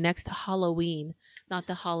be the next Halloween, not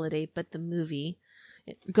the holiday, but the movie,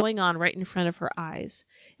 going on right in front of her eyes.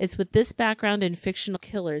 It's with this background in fictional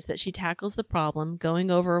killers that she tackles the problem,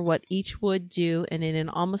 going over what each would do, and in an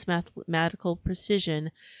almost mathematical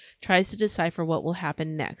precision tries to decipher what will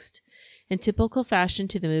happen next. In typical fashion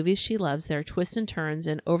to the movies she loves, there are twists and turns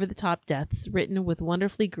and over-the-top deaths written with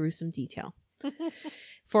wonderfully gruesome detail.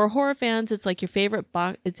 For horror fans, it's like your favorite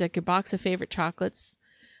box. It's like your box of favorite chocolates.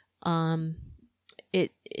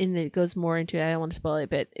 It goes more into it. I don't want to spoil it,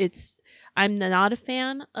 but I'm not a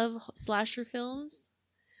fan of slasher films,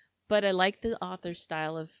 but I like the author's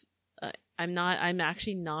style of. I'm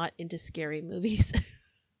actually not into scary movies,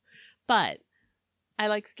 but I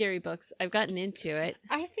like scary books. I've gotten into it.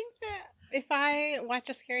 I think that if I watch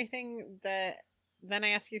a scary thing, then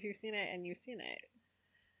I ask you if you've seen it, and you've seen it.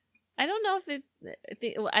 I don't know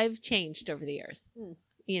if I've changed over the years.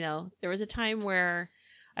 There was a time where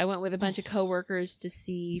I went with a bunch of coworkers to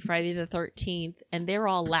see Friday the 13th, and they were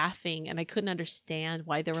all laughing, and I couldn't understand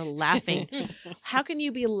why they were laughing. How can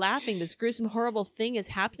you be laughing? This gruesome, horrible thing is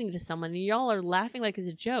happening to someone, and y'all are laughing like it's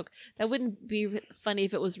a joke. That wouldn't be funny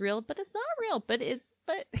if it was real, but it's not real. But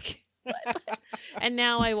and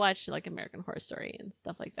now I watch like American Horror Story and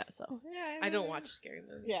stuff like that. So I don't watch scary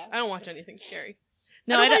movies. Yeah. I don't watch anything scary.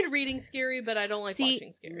 No, I don't mind reading scary, but I don't like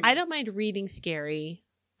watching scary. I don't mind reading scary.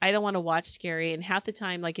 I don't want to watch scary, and half the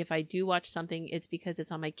time, like if I do watch something, it's because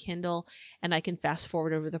it's on my Kindle and I can fast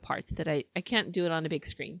forward over the parts that I can't do it on a big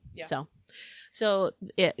screen. Yeah. So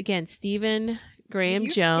again, Stephen Graham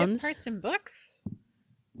you Jones. Skip parts in books?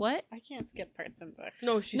 What? I can't skip parts in books.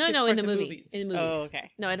 No, she no, skips in parts the of movie. movies. In the movies. Oh, okay.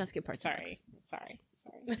 No, I don't skip parts. In books. Sorry.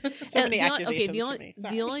 So many accusations the for me.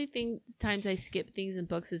 Sorry. The only times I skip things in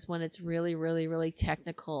books is when it's really, really, really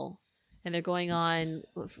technical, and they're going on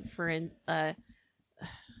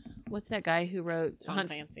what's that guy who wrote Tom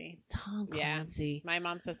Clancy? Tom Clancy. My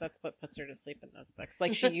mom says that's what puts her to sleep in those books.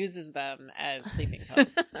 Like she uses them as sleeping pills,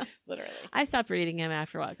 literally. I stopped reading him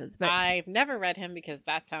after a while but I've never read him because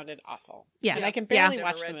that sounded awful. Yeah, and I can barely Never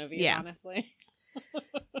watch read. the movies, honestly.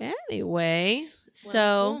 Anyway,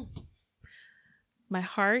 so My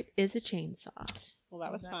Heart is a Chainsaw. Well,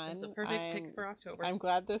 that was fun. Was a perfect pick for October. I'm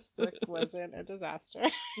glad this book wasn't a disaster.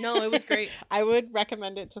 No, it was great. I would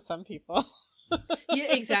recommend it to some people.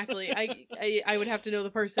 Yeah, exactly. I would have to know the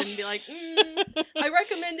person and be like, I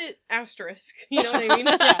recommend it, asterisk. You know what I mean?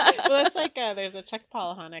 Yeah. Well, it's like there's a Czech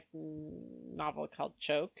Palahonic novel called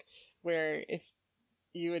Choke, where if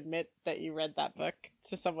you admit that you read that book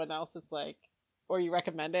to someone else, it's like, or you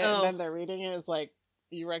recommend it, and then they're reading it, it's like,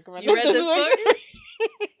 you read this book?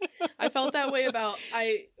 I felt that way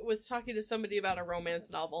I was talking to somebody about a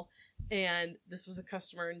romance novel, and this was a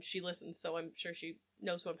customer, and she listens, so I'm sure she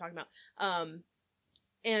knows who I'm talking about.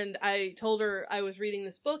 And I told her I was reading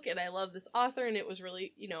this book, and I love this author, and it was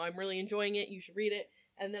really, I'm really enjoying it, you should read it.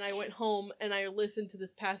 And then I went home, and I listened to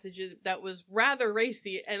this passage that was rather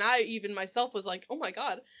racy, and I even myself was like, oh my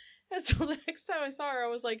god. And so the next time I saw her, I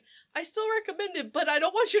was like, I still recommend it, but I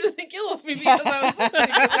don't want you to think ill of me because I was listening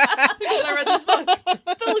because I read this book.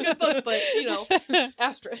 Still a good book, but,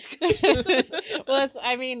 asterisk. Well,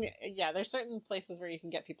 there's certain places where you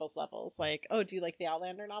can get people's levels. Like, oh, do you like the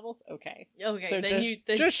Outlander novels? Okay. Okay, so then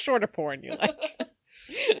just shorter porn you like.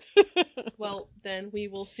 Well, then we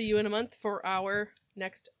will see you in a month for our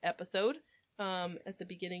next episode. At the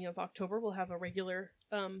beginning of October, we'll have a regular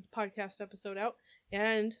podcast episode out.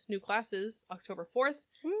 And new classes, October 4th.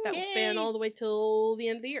 That will span all the way till the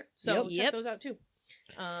end of the year. So check those out too.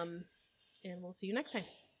 And we'll see you next time.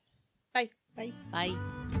 Bye. Bye.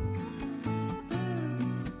 Bye.